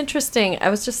know, it's interesting. I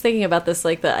was just thinking about this,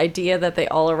 like the idea that they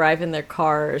all arrive in their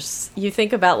cars. You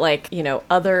think about like, you know,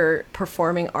 other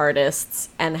performing artists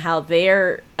and how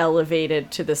they're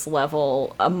elevated to this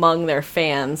level among their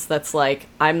fans. That's like,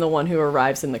 I'm the one who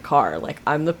arrives in the car. Like,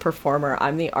 I'm the performer.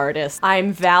 I'm the artist.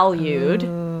 I'm valued.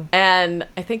 And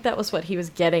I think that was what he was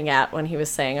getting at when he was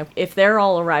saying, if they're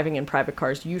all arriving in private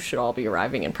cars, you should all be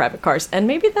arriving in private cars. And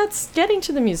maybe that's getting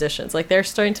to the musicians. Like, they're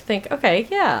starting to think, okay,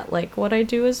 yeah, like what I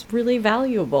do is really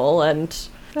valuable, and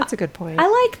That's a good point. I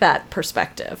like that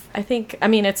perspective. I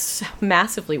mean, it's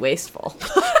massively wasteful,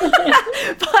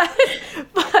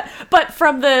 but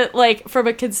from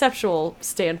a conceptual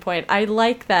standpoint, I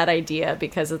like that idea,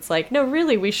 because it's like, no,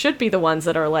 really, we should be the ones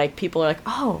that are like, people are like,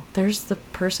 oh, there's the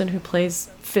person who plays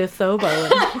fifth oboe in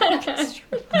the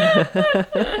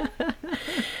orchestra.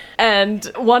 And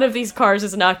one of these cars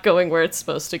is not going where it's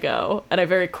supposed to go. And I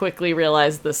very quickly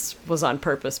realized this was on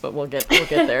purpose, but we'll get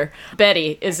there.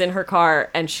 Betty is in her car,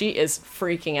 and she is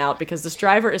freaking out because this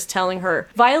driver is telling her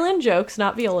violin jokes,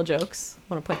 not viola jokes.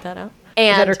 I want to point that out.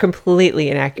 And that are completely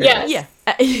inaccurate. Yes.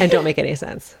 yeah. And don't make any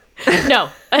sense. No,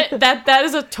 that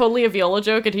is totally a viola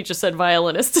joke, and he just said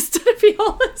violinist instead of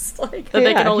violist, like that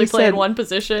they can only play in one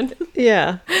position.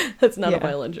 Yeah. That's not a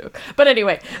violin joke. But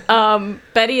anyway,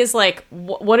 Betty is like,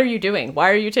 what are you doing? Why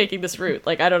are you taking this route?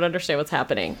 Like, I don't understand what's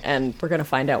happening. And we're going to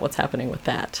find out what's happening with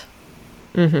that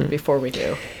before we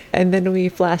do. And then we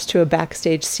flash to a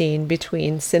backstage scene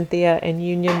between Cynthia and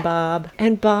Union Bob.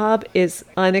 And Bob is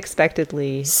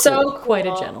unexpectedly So cool. Quite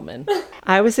a gentleman.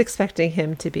 I was expecting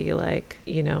him to be like,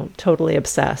 totally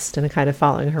obsessed and kind of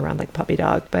following her around like a puppy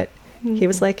dog. But he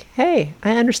was like, hey,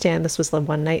 I understand this was the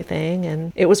one night thing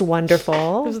and it was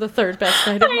wonderful. It was the third best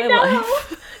night of my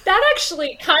life. That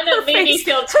actually kind of made me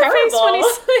feel terrible.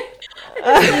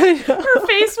 Her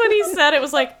face when he said it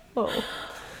was like, oh.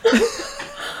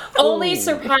 Only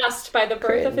surpassed by the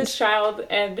birth of his child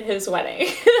and his wedding.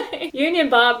 Union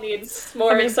Bob needs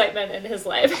more excitement in his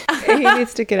life. He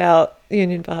needs to get out.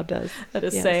 Union Bob does. That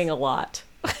is Yes. saying a lot.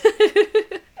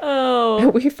 Oh.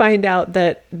 We find out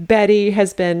that Betty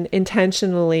has been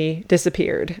intentionally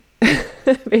disappeared.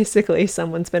 Basically,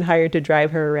 someone's been hired to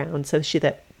drive her around so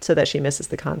that she misses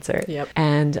the concert. Yep.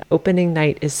 And opening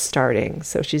night is starting,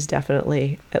 so she's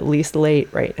definitely at least late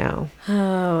right now.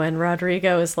 Oh, and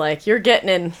Rodrigo is like, you're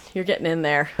getting in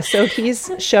there. So he's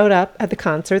showed up at the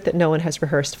concert that no one has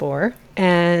rehearsed for.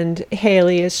 And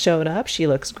Haley has showed up. She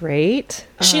looks great.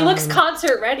 She looks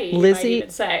concert ready, Lizzie- you might even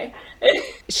say.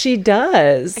 She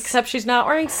does. Except she's not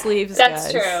wearing sleeves,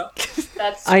 That's guys. true.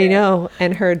 That's true. I know.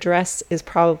 And her dress is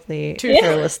probably too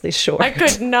carelessly short. I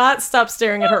could not stop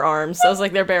staring at her arms. I was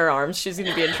like, they're bare arms. She's going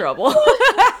to be in trouble.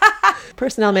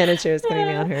 Personnel manager is getting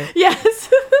me on her.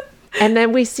 Yes. And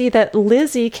then we see that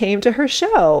Lizzie came to her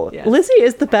show. Yes. Lizzie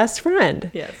is the best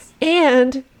friend. Yes.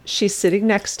 And she's sitting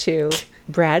next to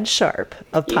Brad Sharp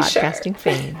of You sure? podcasting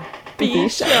fame. B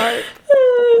sharp.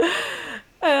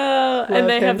 And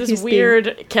they have this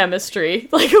weird chemistry,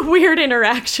 like a weird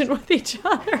interaction with each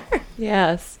other.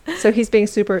 Yes. So he's being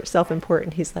super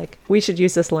self-important. He's like, we should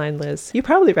use this line, Liz. You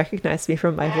probably recognize me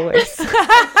from my voice.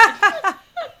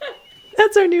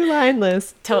 That's our new line,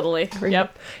 Liz. Totally.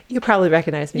 Yep. You probably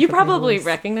recognize me. You probably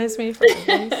recognize me from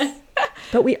my voice.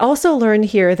 But we also learn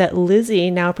here that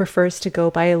Lizzie now prefers to go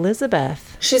by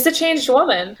Elizabeth. She's a changed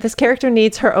woman. This character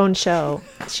needs her own show.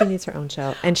 She needs her own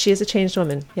show. And she is a changed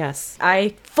woman. Yes.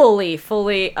 I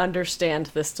fully understand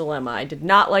this dilemma. I did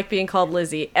not like being called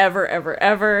Lizzie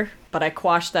ever. But I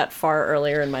quashed that far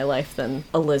earlier in my life than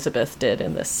Elizabeth did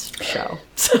in this show.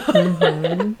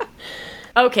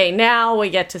 Okay, now we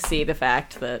get to see the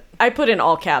fact that I put in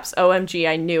all caps, OMG,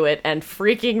 I knew it, and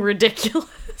freaking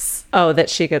ridiculous. Oh, that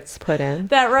she gets put in?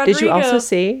 That Rodrigo... Did you also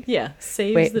see? Yeah,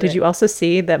 saves Wait, the did day. you also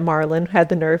see that Marlon had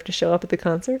the nerve to show up at the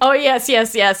concert? Oh, yes.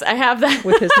 I have that.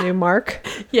 With his new mark?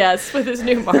 Yes, with his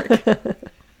new mark.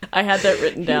 I had that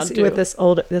written down, too. With this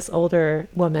older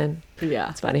woman. Yeah.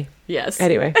 It's funny. Yes.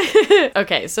 Anyway.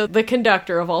 Okay, so the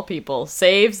conductor, of all people,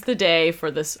 saves the day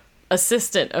for this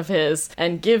assistant of his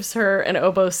and gives her an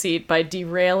oboe seat by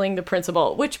derailing the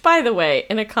principal, which, by the way,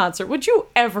 in a concert, would you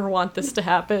ever want this to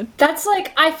happen? That's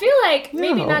like, I feel like,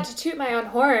 maybe No. not to toot my own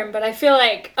horn, but I feel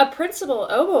like a principal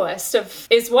oboist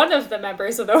is one of the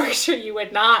members of the orchestra you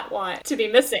would not want to be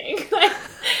missing. Like,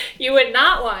 you would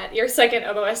not want your second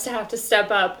oboist to have to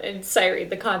step up and sight read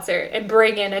the concert and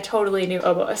bring in a totally new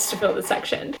oboist to fill the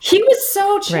section. He was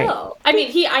so chill. Right. I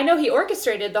mean, I know he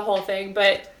orchestrated the whole thing,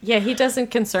 but... Yeah, he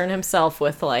doesn't concern himself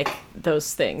with, like,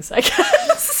 those things, I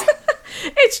guess.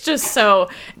 It's just so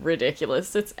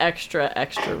ridiculous. It's extra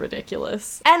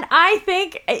ridiculous. And I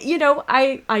think,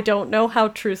 I don't know how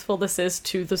truthful this is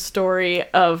to the story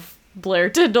of Blair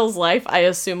Tyndall's life. I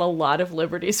assume a lot of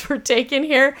liberties were taken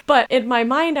here. But in my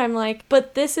mind, I'm like,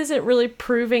 but this isn't really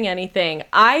proving anything.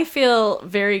 I feel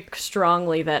very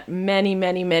strongly that many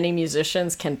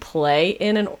musicians can play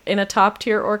in a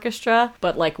top-tier orchestra,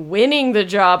 but like winning the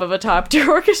job of a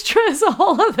top-tier orchestra is a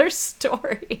whole other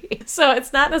story. So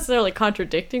it's not necessarily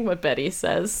contradicting what Betty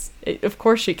says. Of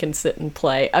course she can sit and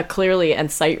play clearly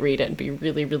and sight read and be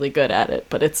really good at it,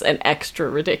 but it's an extra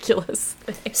ridiculous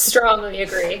thing. Strongly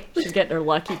agree. She's getting her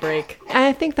lucky break.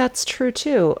 I think that's true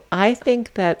too. I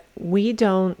think that we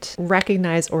don't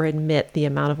recognize or admit the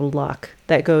amount of luck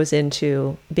that goes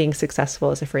into being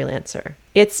successful as a freelancer.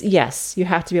 It's, yes, you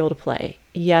have to be able to play.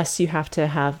 Yes, you have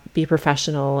to be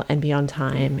professional and be on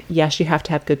time. Yes, you have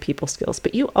to have good people skills,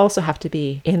 but you also have to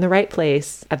be in the right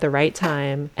place at the right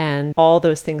time, and all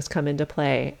those things come into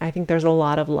play. I think there's a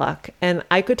lot of luck, and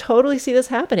I could totally see this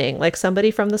happening. Like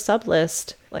somebody from the sub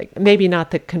list, like maybe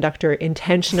not the conductor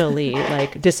intentionally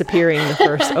like disappearing the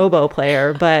first oboe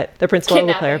player, but the principal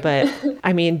oboe player. But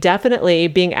I mean, definitely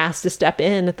being asked to step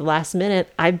in at the last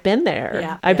minute. I've been there.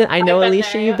 Yeah. I know,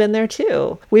 Alicia, there, you've been there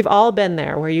too. We've all been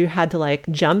there where you had to like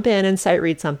jump in and sight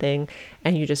read something,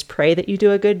 and you just pray that you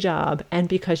do a good job. And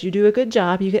because you do a good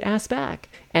job, you get asked back.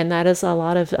 And that is a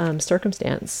lot of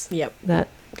circumstance. Yep. That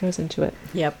goes into it.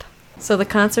 Yep. So the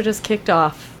concert is kicked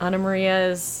off. Anna Maria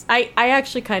is... I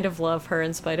actually kind of love her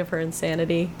in spite of her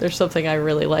insanity. There's something I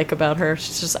really like about her.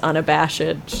 She's just unabashed.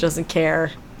 She doesn't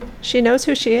care. She knows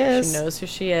who she is. She knows who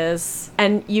she is.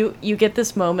 And you get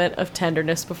this moment of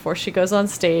tenderness before she goes on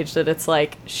stage that it's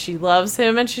like she loves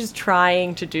him and she's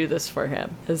trying to do this for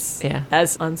him.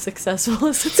 As unsuccessful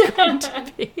as it's going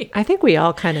to be. I think we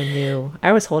all kind of knew.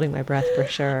 I was holding my breath for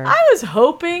sure. I was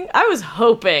hoping. I was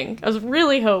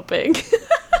really hoping.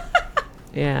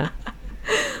 Yeah.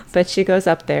 But she goes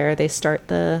up there. They start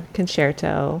the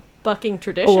concerto. Bucking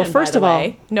tradition, well, first of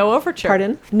all, no overture.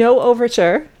 Pardon? No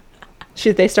overture.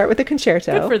 They start with the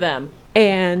concerto. Good for them.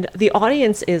 And the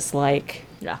audience is like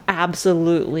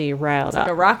absolutely riled up.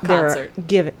 Like a rock concert.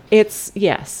 It's,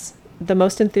 yes, the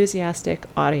most enthusiastic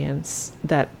audience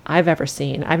that I've ever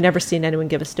seen. I've never seen anyone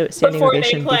give a standing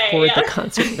ovation before the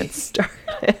concert even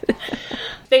started.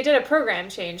 They did a program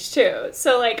change too.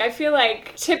 So like I feel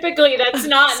like typically that's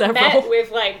not met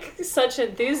with like such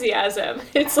enthusiasm.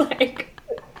 It's like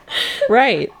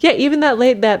right. Yeah, even that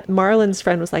Marlon's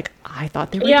friend was like, I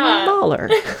thought they were doing Mahler.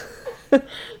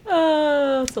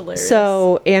 Oh, it's hilarious.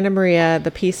 So Anna Maria,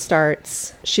 the piece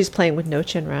starts. She's playing with no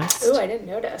chin rest. Ooh, I didn't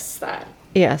notice that.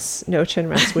 Yes, no chin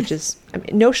rest, which is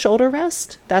no shoulder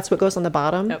rest. That's what goes on the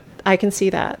bottom. Nope. I can see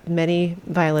that. Many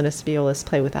violinists, violists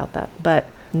play without that. But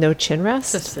no chin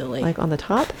rest? So silly. Like on the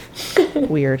top?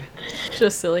 Weird.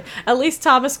 Just silly. At least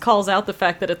Thomas calls out the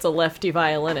fact that it's a lefty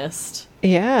violinist.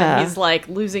 Yeah. And he's like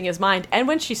losing his mind. And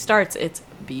when she starts, it's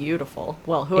beautiful.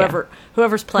 Well,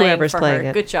 whoever's playing Whoever's for playing her.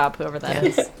 it. Good job, whoever that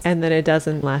is. And then it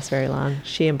doesn't last very long.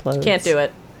 She implodes. Can't do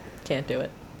it. Can't do it.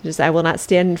 Just, I will not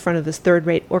stand in front of this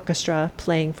third-rate orchestra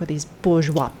playing for these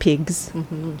bourgeois pigs.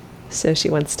 Mm-hmm. So she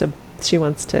wants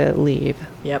to leave.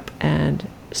 Yep. And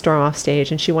storm off stage,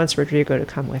 and she wants Rodrigo to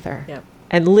come with her. Yep.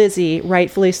 And Lizzie,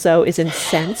 rightfully so, is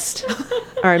incensed.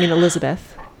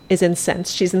 Elizabeth is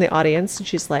incensed. She's in the audience, and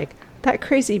she's like, that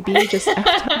crazy bee just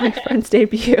effed up my friend's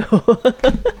debut.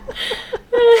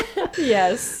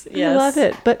 Yes. I love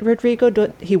it. But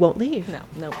Rodrigo, he won't leave.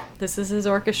 No. This is his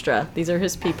orchestra. These are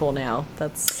his people now.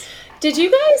 Did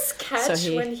you guys catch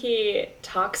when he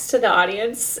talks to the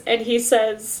audience and he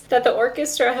says that the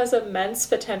orchestra has immense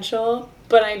potential,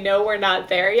 but I know we're not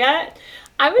there yet?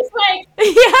 I was like,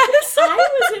 yes, I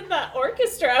was in the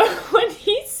orchestra when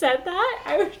he said that.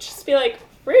 I would just be like,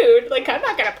 rude. Like, I'm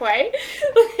not going to play.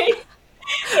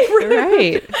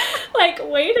 Right. Like,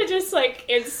 way to just, like,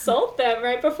 insult them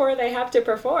right before they have to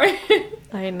perform.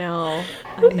 I know.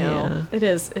 Yeah. It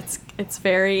is. It's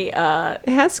very... It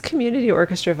has community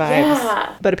orchestra vibes.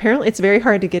 Yeah. But apparently it's very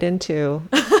hard to get into,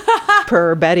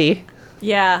 per Betty.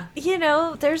 Yeah.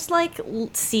 There's like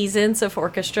seasons of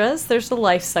orchestras. There's the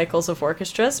life cycles of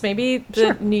orchestras. Maybe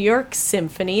the New York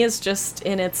Symphony is just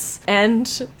in its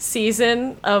end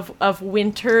season of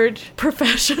wintered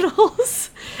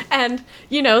professionals. And,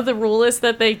 the rule is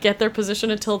that they get their position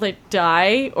until they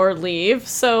die or leave.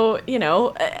 So,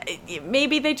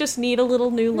 maybe they just need a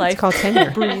little new life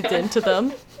breathed into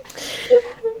them.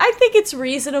 I think it's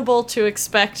reasonable to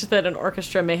expect that an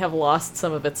orchestra may have lost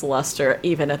some of its luster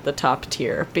even at the top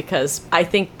tier, because I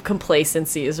think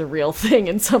complacency is a real thing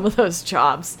in some of those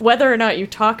jobs. Whether or not you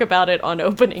talk about it on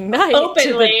opening night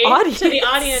openly to the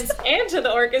audience and to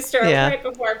the orchestra right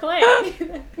before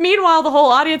playing. Meanwhile, the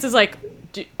whole audience is like,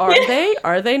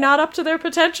 are they not up to their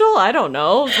potential? I don't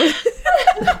know.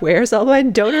 Where's all my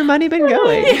donor money been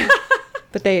going?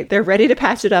 But they're ready to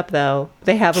patch it up, though.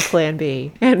 They have a plan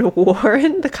B. And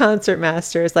Warren, the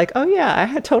concertmaster, is like, oh, yeah,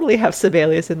 I totally have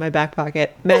Sibelius in my back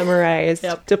pocket, memorized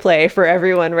to play for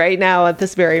everyone right now at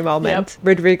this very moment. Yep.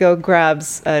 Rodrigo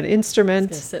grabs an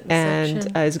instrument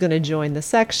and is going to join the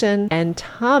section. And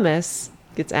Thomas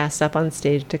gets asked up on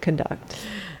stage to conduct,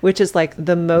 which is like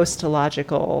the most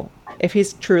logical. If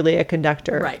he's truly a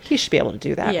conductor, he should be able to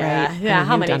do that, right? Yeah,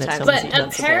 how many times? But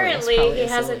apparently he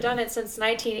hasn't done it since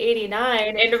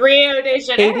 1989 in Rio de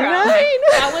Janeiro. 89?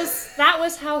 That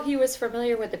was how he was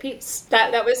familiar with the piece.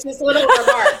 That was his little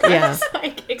remark. Yeah. I was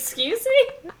like, excuse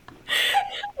me?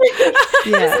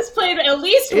 This is played at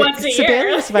least once a year.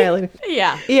 Sibelius violin.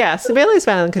 Yeah, Sibelius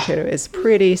violin concerto is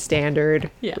pretty standard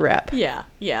rep. Yeah.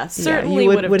 Certainly he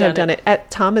would have done it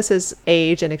at Thomas's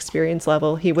age and experience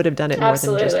level. He would have done it more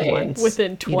than just once.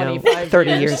 Within 25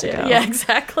 30 years ago. Yeah,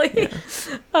 exactly.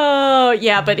 Yeah. Oh,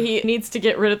 yeah, but he needs to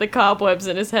get rid of the cobwebs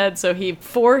in his head, so he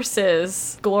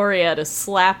forces Gloria to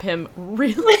slap him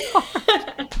really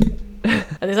hard.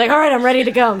 And he's like, all right, I'm ready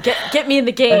to go. Get me in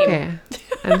the game. Okay.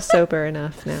 I'm sober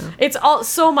enough now. It's all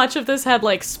so much of this had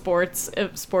like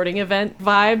sporting event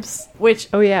vibes, which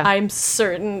I'm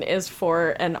certain is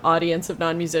for an audience of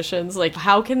non-musicians. Like,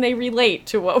 how can they relate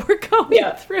to what we're going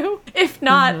through? If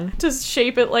not, to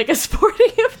shape it like a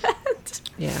sporting event.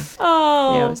 Yeah.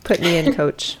 Oh. Yeah, it was put me in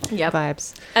coach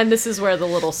vibes. And this is where the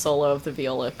little solo of the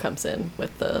viola comes in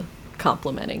with the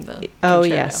complementing the concerto.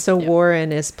 Yes. So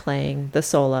Warren is playing the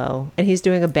solo, and he's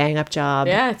doing a bang-up job.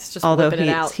 Yeah, it's just although whipping it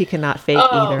out. He cannot fake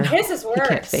either. His is worse. He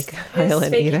can't fake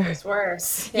violin either. His is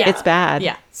worse. Yeah. It's bad.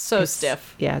 Yeah, it's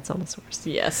stiff. Yeah, it's almost worse.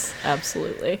 Yes,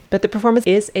 absolutely. But the performance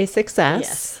is a success.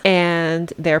 Yes.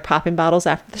 And they're popping bottles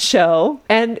after the show.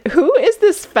 And who is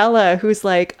this fella who's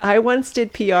like, I once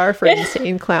did PR for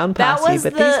Insane Clown Posse, these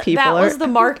people That was the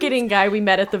marketing guy we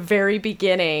met at the very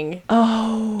beginning.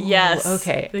 Oh. Yes.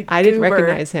 Okay. I didn't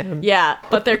recognize him. Yeah,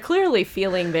 but they're clearly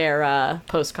feeling their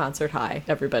post-concert high.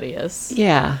 Everybody is.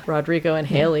 Yeah. Rodrigo and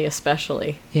Haley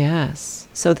especially. Yes.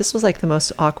 So this was like the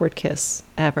most awkward kiss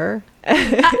ever.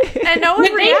 And no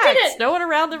one reacts. No one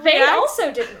around them reacts. They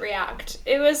also didn't react.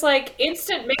 It was like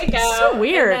instant makeout. So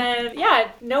weird. And then,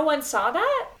 no one saw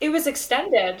that. It was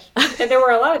extended. And there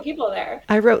were a lot of people there.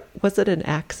 I wrote, was it an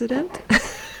accident?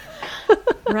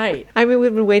 Right. I mean,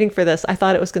 we've been waiting for this. I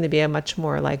thought it was going to be a much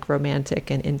more like romantic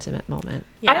and intimate moment.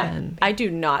 Yeah. I do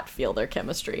not feel their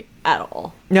chemistry at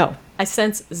all. No. I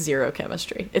sense zero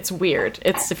chemistry. It's weird.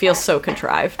 It feels so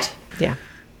contrived. Yeah.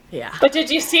 Yeah. But did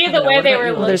you see the way they were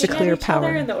looking there's a clear at each power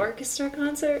other in the orchestra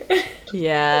concert?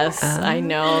 Yes, I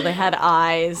know. They had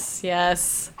eyes.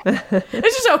 Yes.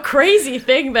 It's just a crazy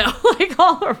thing, though, like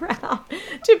all around,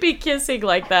 to be kissing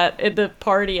like that at the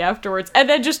party afterwards, and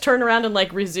then just turn around and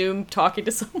like resume talking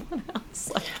to someone else.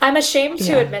 I'm ashamed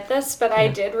to admit this, but I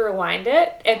did rewind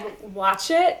it and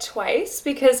watch it twice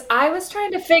because I was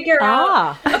trying to figure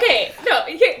out. Okay, no,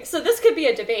 so this could be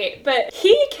a debate, but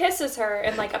he kisses her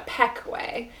in like a peck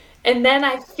way. And then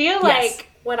I feel like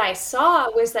what I saw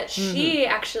was that she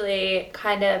actually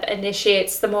kind of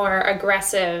initiates the more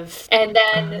aggressive, and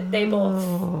then they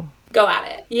both go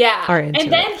at it. Yeah.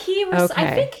 And then he was,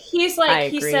 I think he's like,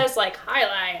 he says like,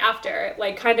 highlight after,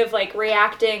 like kind of like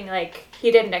reacting like he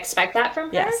didn't expect that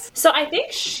from her. So I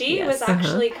think she was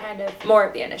actually kind of more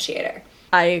of the initiator.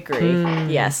 I agree.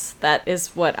 Yes, that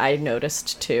is what I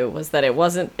noticed too, was that it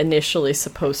wasn't initially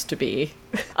supposed to be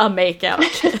a makeout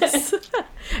kiss.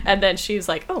 And then she was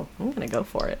like, oh, I'm going to go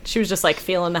for it. She was just like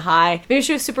feeling the high. Maybe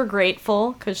she was super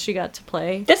grateful because she got to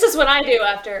play. This is what I do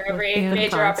after every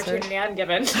major opportunity I'm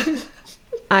given.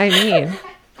 I mean,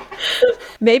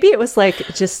 maybe it was like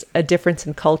just a difference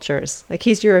in cultures. Like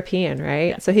he's European, right?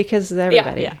 Yeah. So he kisses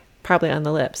everybody, probably on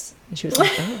the lips. And she was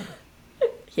like, oh.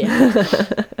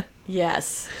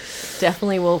 Yes,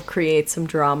 definitely will create some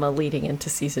drama leading into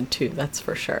season 2, that's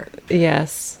for sure.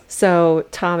 Yes. So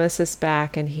Thomas is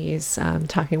back and he's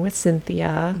talking with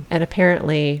Cynthia. And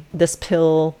apparently this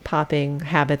pill popping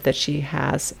habit that she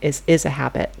has is a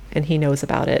habit. And he knows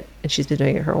about it. And she's been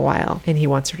doing it for a while. And he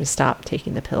wants her to stop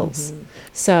taking the pills.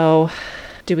 So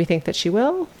do we think that she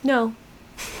will? No.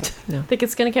 I think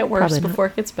it's going to get worse before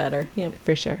it gets better. Yeah,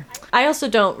 for sure. I also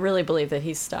don't really believe that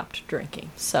he's stopped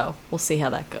drinking, so we'll see how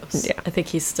that goes. Yeah. I think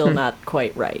he's still not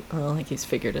quite right. I don't think he's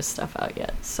figured his stuff out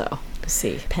yet, so we'll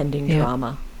see. Pending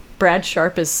drama. Brad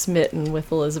Sharp is smitten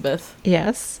with Elizabeth.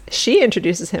 Yes. She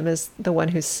introduces him as the one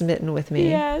who's smitten with me.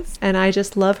 Yes. And I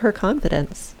just love her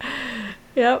confidence.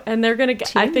 Yep, and they're going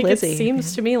to, I think Lizzie. It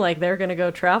seems to me like they're going to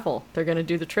go travel. They're going to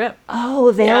do the trip.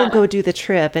 Oh, they'll go do the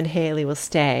trip and Haley will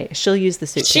stay. She'll use the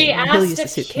suitcase. She asked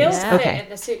if he'll put it in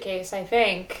the suitcase, I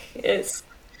think.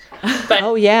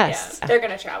 But, yes. Yeah, they're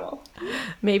going to travel.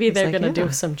 Maybe they're going to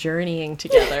do some journeying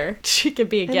together. She could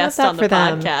be a guest on the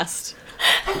podcast.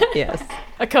 Yes.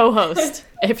 A co-host,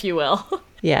 if you will.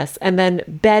 Yes, and then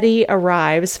Betty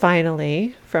arrives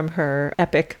finally from her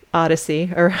epic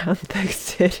odyssey around the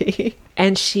city,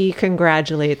 and she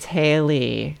congratulates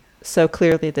Haley. So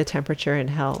clearly the temperature and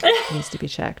health needs to be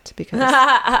checked because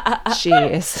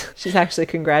she's actually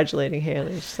congratulating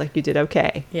Haley. She's like, you did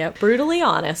okay. Yep, brutally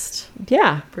honest.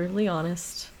 Yeah. Brutally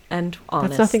honest and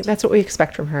honest. That's what we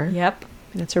expect from her. Yep.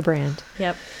 That's her brand.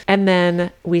 Yep. And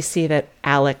then we see that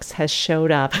Alex has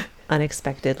showed up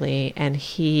unexpectedly and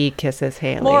he kisses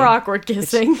Haley. More awkward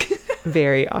kissing.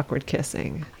 Very awkward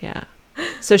kissing. Yeah.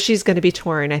 So she's going to be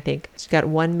torn, I think. She's got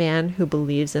one man who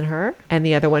believes in her and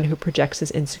the other one who projects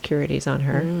his insecurities on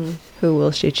her. Who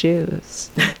will she choose?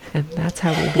 And that's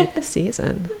how we leave the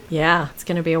season. Yeah, it's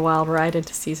going to be a wild ride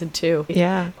into season 2.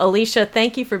 Yeah. Alicia,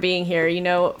 thank you for being here. You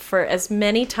know, for as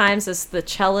many times as the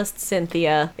cellist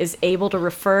Cynthia is able to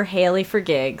refer Haley for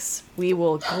gigs, we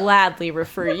will gladly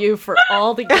refer you for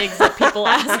all the gigs that people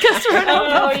ask us for.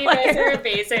 Oh, you guys are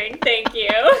amazing. Thank you.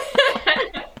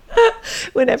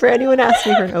 Whenever anyone asks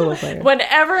me for an oboe player.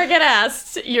 Whenever I get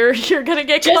asked, you're going to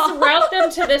get called. Just route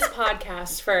them to this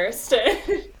podcast first. Then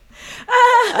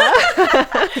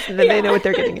they know what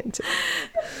they're getting into.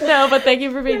 No, but thank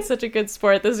you for being such a good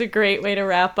sport. This is a great way to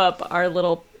wrap up our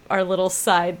little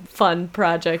side fun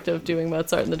project of doing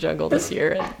Mozart in the Jungle this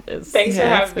year. Thanks for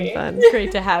having me. Fun. It's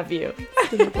great to have you.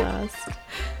 It's been a blast.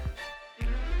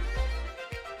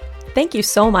 Thank you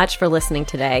so much for listening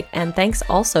today, and thanks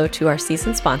also to our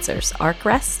season sponsors,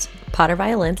 Arkrest, Potter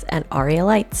Violins, and Aria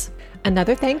Lights.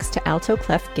 Another thanks to Alto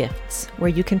Clef Gifts, where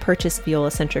you can purchase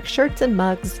Viola-centric shirts and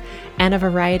mugs, and a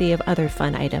variety of other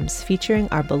fun items featuring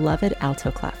our beloved Alto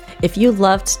Clef. If you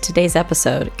loved today's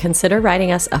episode, consider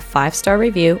writing us a 5-star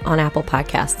review on Apple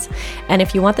Podcasts. And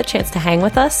if you want the chance to hang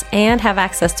with us and have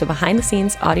access to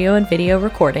behind-the-scenes audio and video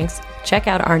recordings, check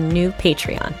out our new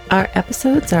Patreon. Our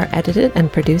episodes are edited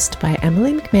and produced by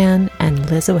Emily McMahon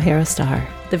and Liz O'Hara-Starr.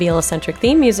 The Viola-centric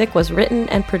theme music was written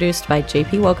and produced by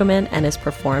JP Wogeman and is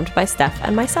performed by Steph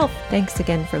and myself. Thanks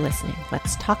again for listening.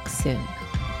 Let's talk soon.